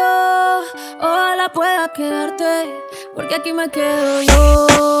rico yo. Ojalá pueda quedarte, porque aquí me quedo yo.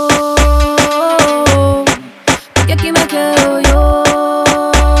 Porque aquí me quedo yo.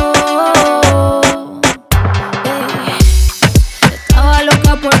 Ey. Estaba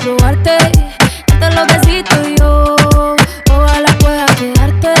loca por probarte, darte los besitos yo. Ojalá pueda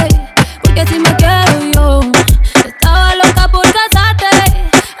quedarte, porque así me quedo yo. Estaba loca por casarte,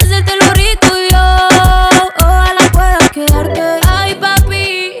 hacerte lo rico yo. Ojalá pueda quedarte. Ay,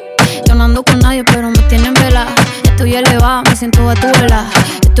 papi, yo no ando con nadie, pero me tienen vela. Estoy elevada, me siento a tu vela.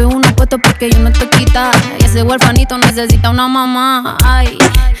 Estoy en unos puestos porque yo no estoy quitada. Y ese huerfanito necesita una mamá. Ay,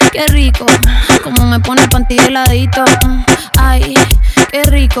 qué rico, como me pone el panty heladito. Ay, qué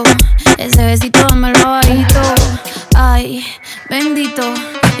rico, ese besito dámelo bajito. Ay, bendito,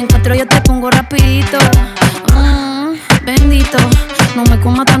 en 4 yo te pongo rapidito. Bendito, no me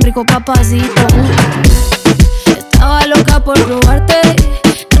comas tan rico, papacito. Estaba loca por probarte,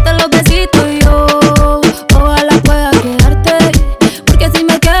 darte los besitos yo. Ojalá pueda quedarte, porque así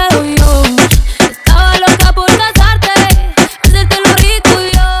me quedo yo. Estaba loca por casarte, hacerte lo rico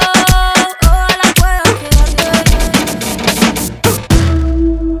yo. Ojalá pueda quedarte.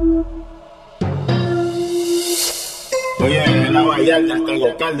 Oye, en la Vallarta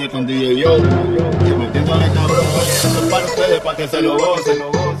tengo carne con DJ Yo. Y metiéndole cabrón, oye, esto es para ustedes, para que se lo gocen.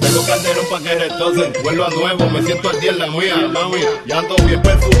 Tengo calderón para que retocen. Vuelvo a nuevo, me siento al día en la mía, mami. Ya ando bien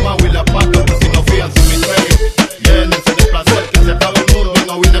perfumado y las patas, que si no fían, son mis reyes. Llénense de placer, que se acabe el mundo y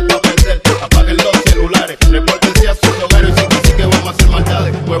no vine pa' perder. Apaguen los celulares, repórtense a sus hogares y sí que vamos a hacer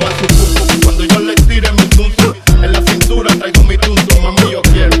maldades. Muevan su pum cuando yo les tire mi tuntum. En la cintura traigo mi tuntum, mami, yo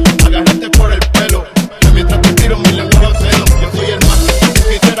quiero agarrarte por el pelo. Que mientras te tiro mi lengua al seno, yo soy el más. Si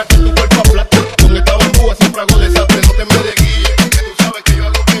quisiera que tu cuerpo aplaste, con esta bambúa siempre hago desastre. No te me desguíes, que tú sabes que yo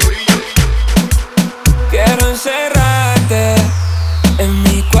hago que brille. Quiero encerrarte en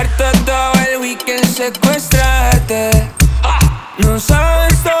mi cuarto todo el weekend, secuestrarte. No sé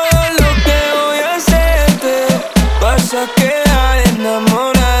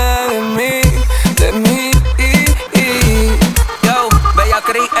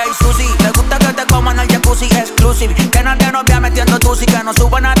amiga. No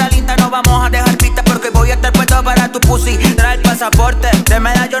suban a la lista, no vamos a dejar pista porque voy a estar puesto para tu pussy. Trae el pasaporte, de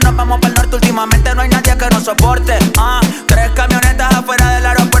medallo nos vamos para el norte. Últimamente no hay nadie que nos soporte. 3 camionetas afuera del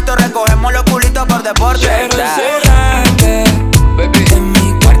aeropuerto, recogemos los culitos por deporte. Quiero encerrarte, baby, en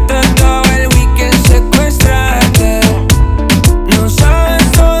mi cuarto todo el weekend secuestrarte. No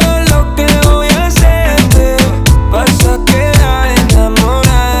sabes todo lo que voy a hacerte. Vas a quedar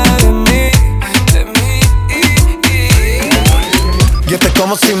enamorada de mí. Yo te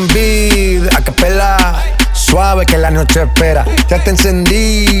como sin vid, a capela, suave que la noche espera. Ya te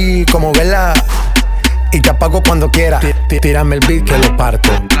encendí como vela y te apago cuando quiera. Tírame el beat que lo parto.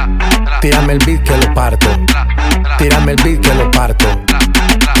 Tírame el beat que lo parto. Tírame el beat que lo parto.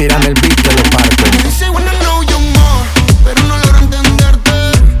 Tírame el beat que lo parto. Dice wanna know you more, pero no logro entenderte.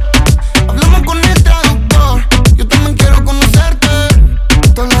 Hablamos con el traductor, yo también quiero conocerte.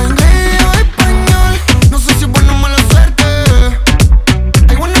 Todo lo inglés o español, no sé si es bueno o mala suerte.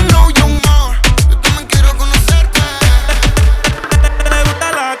 I wanna know you more, yo también quiero conocerte. Le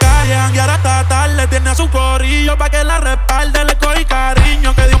gusta la calle, y ahora está tarde. Tiene a su corillo pa' que la respalde. Le cogí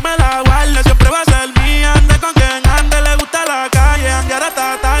cariño, que Dios me la guarde. Siempre va a ser mía, ande con quien ande. Le gusta la calle, y ahora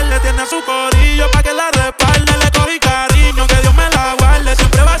está tarde. Tiene a su corillo pa' que la respalde. Le cogí cariño, que Dios me la guarde.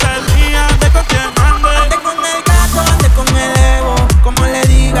 Siempre va a ser mía, ande con quien ande. Ande con el gato, ande con el Evo. Como le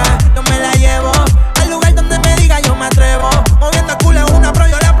diga, yo me la llevo. Al lugar donde me diga, yo me atrevo. Moviendo culo es una pro,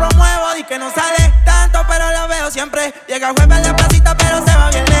 yo la promuevo. Di que no sale tanto, pero la veo siempre. Llega jueves en la placita, pero se va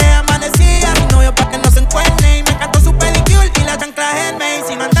bien. Le amanecía mi novio pa' que no se encuentre. Y me encantó su pedicure y la chancla Hermes.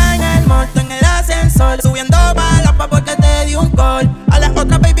 Si no anda en el muerto, en el ascensor. Subiendo balas pa' porque te di un call. A las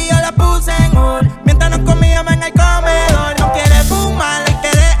otras baby yo la puse en hold. Mientras nos comíamos en el comedor. No quiere fumar, le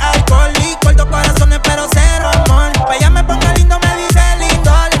quiere alcohol. Y corto corazones, pero cero amor. Pa' ella me ponga lindo, me dice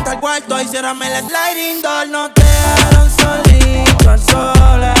lindo. Entra al cuarto y ciérrame el sliding door. No te dejaron solito, a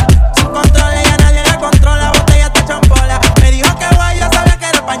sola. Sin control, ella nadie la controla. Botella te champola. Me dijo que guay, yo sabía que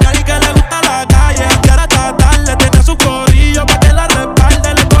era español y que le gusta la calle. Y ahora está tarde, tiene su corillo pa' que la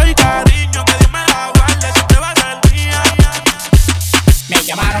respalde. Le cogí cariño, que Dios me la guarde. Siempre va a ser mía. Me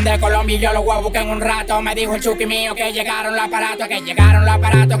llamaron de Colombia y yo los voy a buscar en un rato. Me dijo el chuki mío que llegaron los aparatos, que llegaron los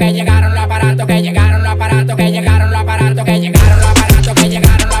aparatos, que llegaron los aparatos, que llegaron los aparatos, que llegaron los aparatos, que llegaron los aparatos, que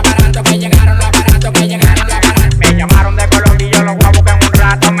llegaron los aparatos, que llegaron los aparatos, que llegaron los aparatos. Me llamaron de Colombia y yo los voy a buscar en un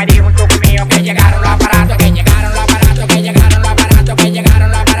rato. Me dijo el chuki mío que llegaron los aparatos, que llegaron los aparatos, que llegaron los aparatos, que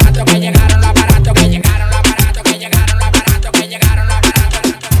llegaron los aparatos, que llegaron los aparatos, que llegaron los aparatos, que llegaron los aparatos, que llegaron los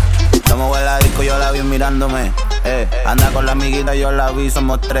aparatos. Estamos en la disco, yo la vi mirándome. Anda con la amiguita, yo la vi,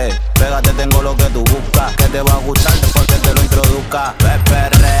 somos 3. Pégate, tengo lo que tú buscas. Que te va a gustar después que te lo introduzca.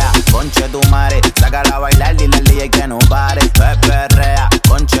 Perrea, conche tu madre. Sácala a bailar, dile al DJ que no pare. Perrea,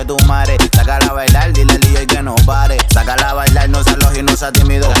 conche tu madre. Sácala a bailar, dile al DJ que no pare. Sácala a bailar, no seas loco y no seas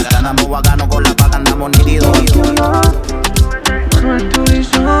tímido. Andamos bacano con la paca, andamos nítidos.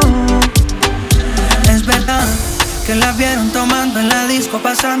 Es verdad que la vieron tomando en la disco,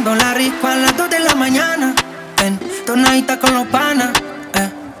 pasándola rico a las 2 de la mañana. En tonadita con los panas.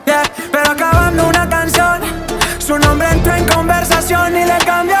 Yeah, pero acabando una canción, su nombre entró en conversación y le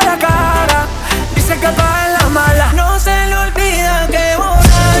cambió la cara. Dice que va en la mala. No se le olvida que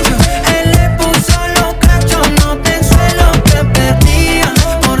borracho él le puso los cachos. No pensó en lo que perdía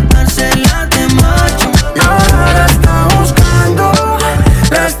por dársela de macho. Y ahora la está buscando,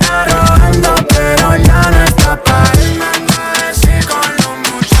 la está robando, pero ya no está para irme a decir con los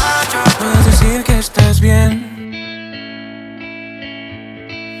muchachos. Puedes decir que estás bien,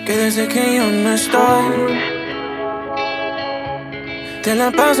 que desde que yo no estoy te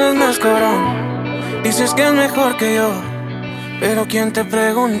la pasas más cabrón. Dices que es mejor que yo, pero ¿quién te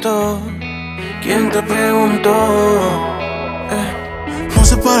preguntó? ¿Quién te preguntó? No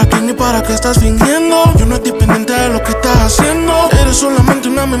sé para qué ni para qué estás fingiendo. Yo no estoy pendiente de lo que estás haciendo. Eres solamente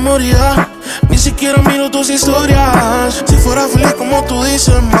una memoria, ni siquiera miro tus historias. Si fuera feliz como tú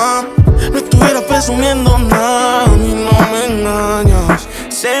dices, ma, no estuviera presumiendo nada. A mí no me engañas.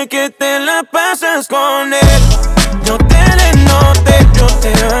 Sé que te la pasas con él. Yo te le noté, yo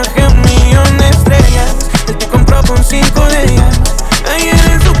te bajé 1.000.000 de estrellas. Él te compró con 5 de ellas. Ayer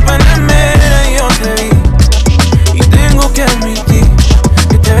en su Panamera yo te vi, y tengo que admitir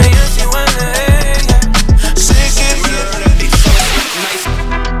que te veías igual de ella. Sé que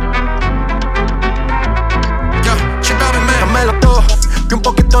Dámelo todo, que un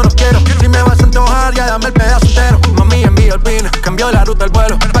poquito no quiero. Si me vas a antojar, ya dame el pedazo entero. Mami envió el pin, cambió la ruta del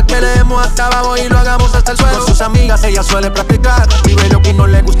vuelo. Pa' que le demos hasta abajo y lo hagamos hasta el suelo. Con sus amigas ella suele practicar, vive lo que no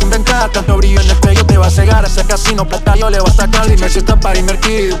le gusta inventar. picada. Tanto brillo en el cuello te va a cegar. Ese casino plata yo le voy a sacar. Dime si está para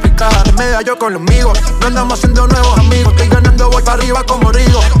invertir y duplicada. En medio yo con los amigos, no andamos haciendo nuevos amigos. Estoy ganando, voy para arriba como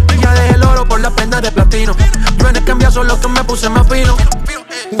Rigo. Ya dejé el oro por la prenda de platino. Yo en el cambio solo que me puse más fino.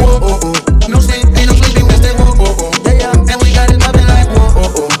 Whoa, oh, oh. No sleep, ain't no sleeping, we stay whoa, oh, oh. Yeah, yeah, and we got it poppin' like whoa,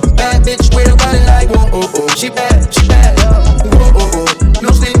 oh, oh. Bad bitch with a body like whoa, oh, oh. She bad, whoa, oh, oh.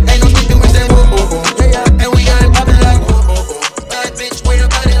 No sleep, ain't no sleeping, we stay whoa, oh, oh. Yeah, yeah, and we got it poppin' like whoa, oh, oh. Bad bitch with a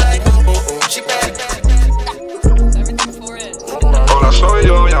body like whoa, oh, oh. She bad. Hola, soy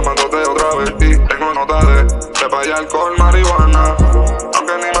yo llamándote otra vez y tengo nota de sepa y alcohol, marihuana,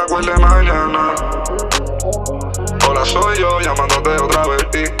 aunque ni me acuerde mañana. Hola, soy yo llamándote otra vez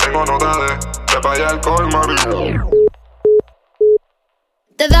y tengo nota de sepa y alcohol, marihuana.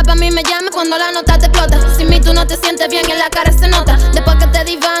 Te da pa' mí, me llama cuando la nota te explota. Sin mí tú no te sientes bien, en la cara se nota. Después que te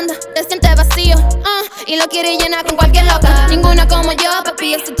di banda, te sientes vacío y lo quieres llenar con cualquier loca. Ninguna como yo,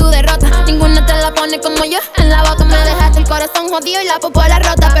 papi, esa es tu derrota. Ninguna te la pone como yo. En la boca me dejaste el corazón jodido y la popola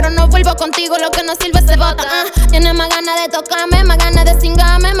rota. Pero no vuelvo contigo, lo que no sirve se bota. Tienes más ganas de tocarme, más ganas de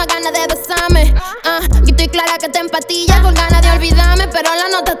cingarme, más ganas de besarme. Y estoy clara que te empatillas con ganas de olvidarme, pero la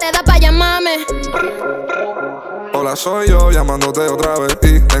nota te da pa' llamarme. Hola, soy yo llamándote otra vez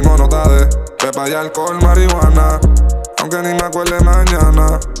y tengo nota de pepa y alcohol, marihuana, aunque ni me acuerde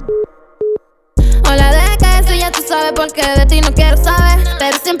mañana. Hola, de que eso ya tú sabes porque de ti no quiero saber.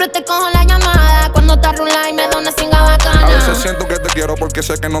 Pero siempre te cojo la llamada cuando te arrula y me da una singa bacana. A veces siento que te quiero porque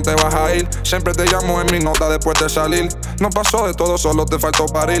sé que no te vas a ir. Siempre te llamo en mi nota después de salir. No pasó de todo, solo te faltó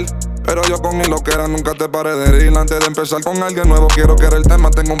parir. Pero yo con mi loquera nunca te paré de herir. Antes de empezar con alguien nuevo quiero que era el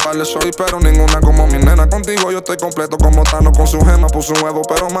tema. Tengo un par de soy, pero ninguna como mi nena. Contigo yo estoy completo como Thanos con su gema. Puso un huevo,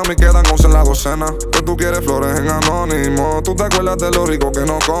 pero mami quedan 11 en la docena. Que tú quieres flores en anónimo. Tú te acuerdas de lo rico que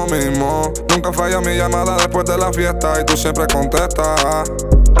nos comimos. Nunca falla mi llamada después de la fiesta y tú siempre contestas.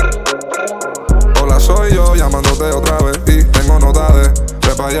 Hola, soy yo llamándote otra vez y tengo nota de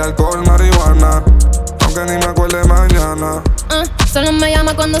pepa y alcohol, marihuana, aunque ni me acuerde mañana. Solo me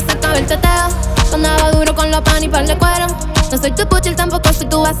llama cuando se acabe el teteo. Cuando va duro con los pan y par de cuero. No soy tu puchil, tampoco soy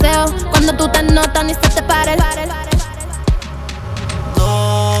tu vaceo. Cuando tú te notas ni se te pare.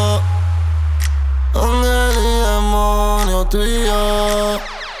 No, ¿dónde ni demonio tú y yo?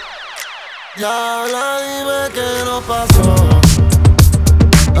 Ya habla, dime qué nos pasó.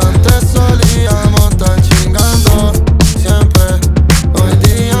 Antes solíamos estar chingando siempre. Hoy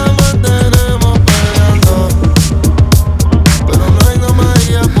día mantenemos peleando. Pero no hay no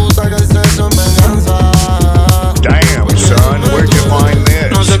María puta que el sexo en venganza. Damn, son, where'd you find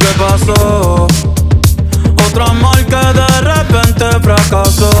this? No sé qué pasó. Otro amor que de repente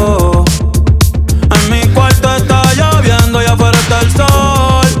fracasó. En mi cuarto está lloviendo y afuera está el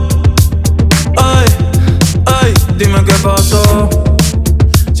sol. Ay, ay, dime qué pasó.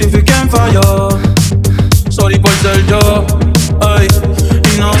 Si fui quien falló, sorry por ser yo. Ay,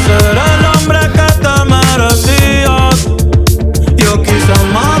 y no ser el hombre que te merecías. Yo quizás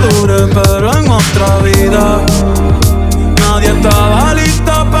madure, pero en otra vida. Nadie estaba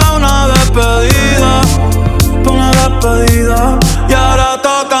listo para una despedida. Pa' una despedida. Y ahora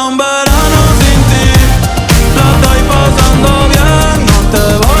toca un verano sin ti. La estoy pasando bien, no te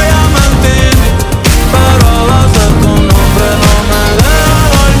voy a mentir. Pero a veces tu nombre no me deja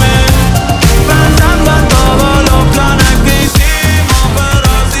dormir. Pensando en todos los planes que hicimos, pero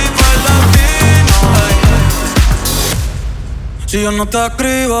así fue el destino. Hey. Si yo no te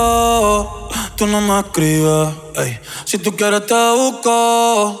escribo, tú no me escribes. Ey. Si tú quieres te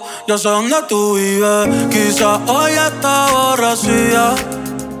busco, yo sé dónde tú vives. Quizás hoy está aborrecida,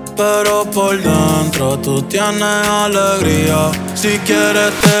 pero por dentro tú tienes alegría. Si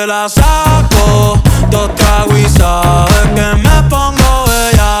quieres te la saco, dos tragos y sabes que me pongo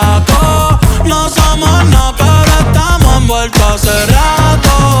bellaco. No somos nada, pero estamos envueltos hace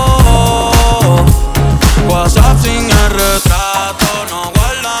rato. WhatsApp sin el retrato, no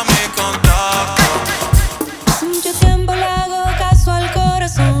guarda mi contacto. Hace mucho tiempo le hago caso al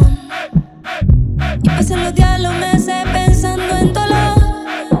corazón y pasan los días, los meses pensando en dolor.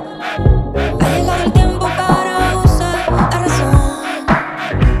 Ha llegado el tiempo para usar la razón.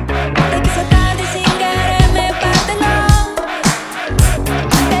 De que esa tarde sin querer me parte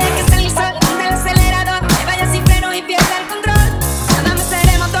antes de que salga el sol del acelerador, me vaya sin freno y pierda el control. Nada más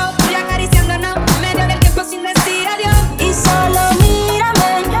seremos dos, y acariciándonos en medio del tiempo sin decir adiós. Y solo mírame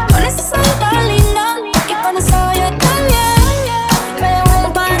con ese sol tan lindo, y con eso yo estoy bien. Me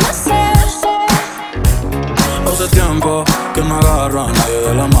vuelvo a nacer. Hace tiempo que no agarro a nadie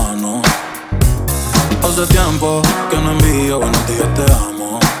de la mano. Hace tiempo que no envío buenos días, te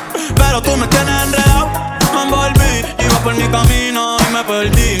amo. Pero tú me tienes enredado, me envolví, iba por mi camino y me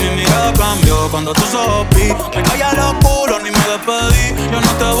perdí. Mi mirada cuando tú sopí. Me callé los culos, ni me despedí. Yo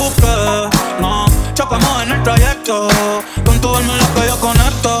no te busqué, no. Chocamos en el trayecto. Con tu alma en lo que yo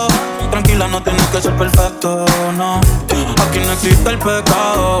conecto. Tranquila, no tienes que ser perfecto, no. Aquí no existe el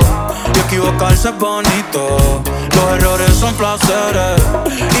pecado. Y equivocarse es bonito. Los errores son placeres.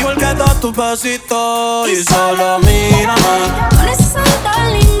 Igual que todos tus besitos. Y solo mírame. Con eso soy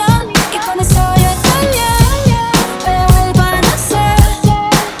tan linda. Y con eso yo estoy bien. Veo el amanecer.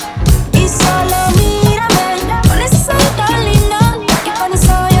 Y solo mírame. Con eso soy tan linda. Y con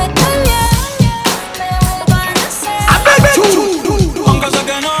eso yo estoy bien. Veo el amanecer. Aunque sé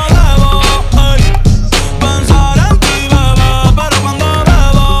que no debo pensar en ti, bebé, pero cuando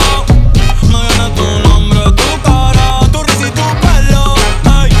bebo me viene tu nombre, tu cara, tu risa y tu pelo.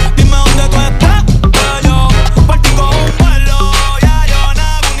 Dime dónde tú estás, que yo partí con un vuelo. Ya yo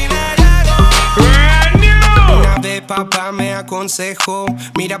nada ni le llego. Una vez papá me aconsejó: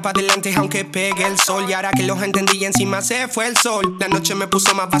 mira pa' adelante aunque pegue el sol. Y ahora que los entendí y encima se fue el sol, la noche me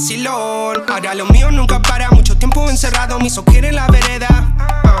puso más vacilón. Ahora lo mío nunca para, mucho tiempo encerrado, me hizo quiere la vereda.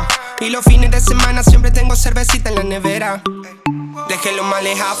 Y los fines de semana siempre tengo cervecita en la nevera. Dejé los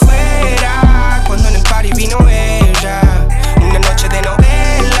males afuera cuando en el party vino ella. Una noche de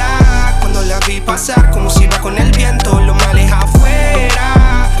novela cuando la vi pasar como si iba con el viento. Los males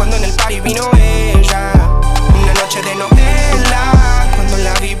afuera cuando en el party vino ella. Una noche de novela cuando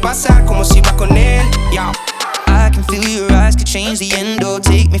la vi pasar como si iba con él. Yeah. I can feel your eyes could change the endo.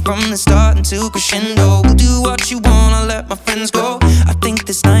 Take me from the start until crescendo. We'll do what you want, I'll let my friends go. I think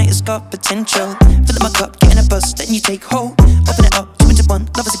this night has got potential. Fill up my cup, get in a bus, then you take hold. Open it up, 2 into 1,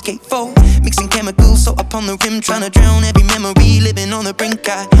 love is a gatefold. Mixing chemicals, so up on the rim, trying to drown every memory, living on the brink.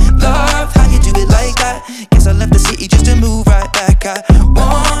 I love how you do it like that. Guess I left the city just to move right back. I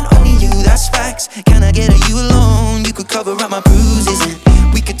want only you, that's facts. Can I get you alone? You could cover up my bruises, and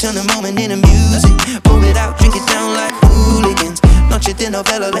we could turn the moment into music. Pour it out, drink it down like hooligans. Noche de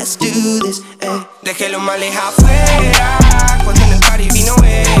novela, let's do this. Dejé los males afuera cuando en el party vino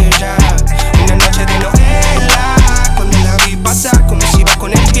ella. Una noche de novela cuando la vi pasar como si iba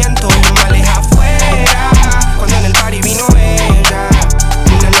con el viento. Los males afuera cuando en el party vino ella.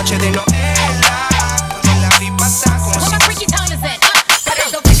 Una noche de novela cuando la vi pasar como si iba con el viento.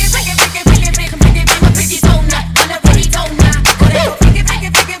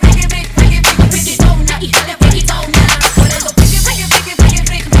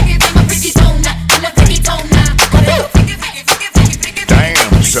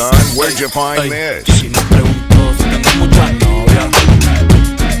 Son, where'd you find this? Si me pregunto si tengo muchas novias,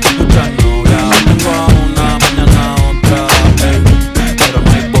 tengo a una, mañana otra, pero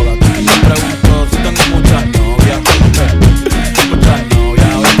no hay boda. Si me pregunto si tengo muchas novias, hoy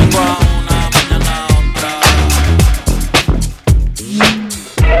tengo a una, mañana otra.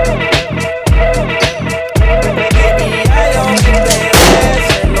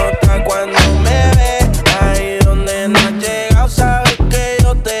 Se nota cuando me ves, ahí donde no has llegado, sabes que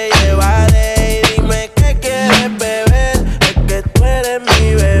yo te llevaré. Y dime qué quieres beber, es que tú eres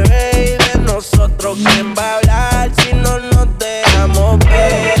mi bebé. Y de nosotros quién va a hablar si no nos dejamos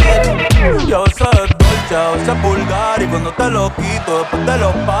ver. Yo sé dolce, a veces vulgar, y cuando te lo quito después de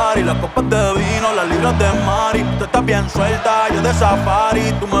los party, las copas de vino, las libras de mari. Tú estás bien suelta, yo de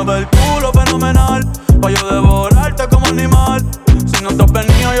safari. Tú me ves el culo fenomenal, pa' yo devorarte como animal. Si no te has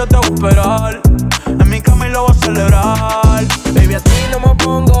venido yo te voy a esperar, en mi cama y lo voy a celebrar. Baby, a ti no me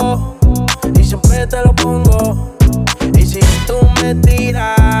pongo, y siempre te lo pongo. Y si tú me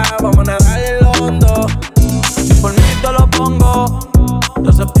tiras, vamos a nadar en lo hondo. Por mí te lo pongo,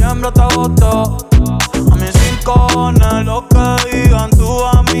 de septiembre hasta agosto. A mis 5 cojones lo que digan tu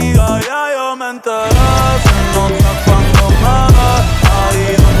amiga, ya yo me enteré. Se nota cuando me ves, ahí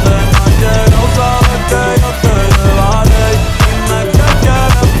donde no has llegado, sabes que yo te llevaré. Dime qué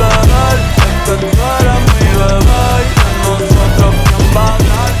quieres beber, es que tú eres mi bebé. Y de nosotros quién va a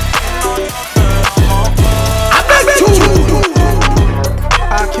hablar si no nos dejamos ver.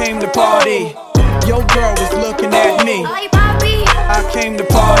 I came to party, your girl was looking at me. I came to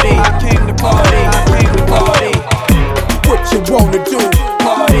party, I came to party, I came to party. What you wanna do?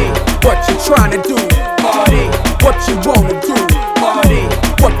 Party. What you tryna do? Party. What you wanna do? Party.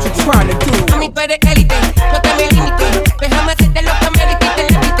 What you tryna do? Mami, tú eres élite, no te me limites. Déjame hacerte lo que me dijiste el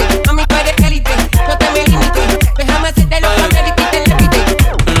límite. Mami, tú eres élite, no te me limites. Déjame hacerte lo que me dijiste el límite.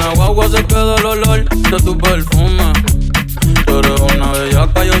 En la guagua se queda el olor de tu perfume. Tú eres una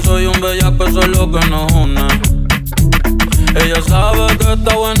bellaca, yo soy un bellaco, eso es lo que nos une. Ella sabe que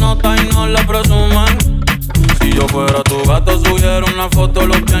está buenota y no la presumen. Si yo fuera tu gato, subiera una foto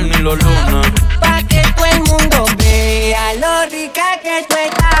los viernes y los lunes. Pa' que todo el mundo vea lo rica que tú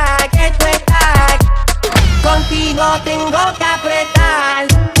estás, que tú estás. Contigo tengo que apretar.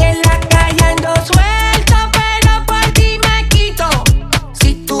 En la calle ando suelto, pero por ti me quito.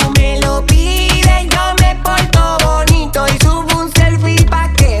 Si tú me lo pides, yo me porto bonito y subo un selfie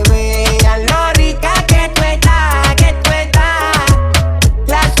pa' que vean lo rica que tú estás, que tú estás.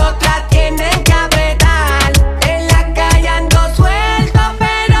 Las otras tienen que apretar. En la calle ando suelto,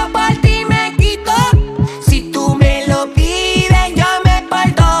 pero por ti me quito. Si tú me lo pides, yo me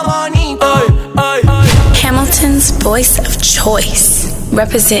porto bonito. Hamilton's voice of choice,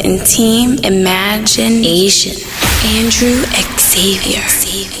 representing Team Imagination, Andrew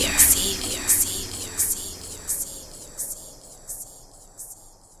Xavier.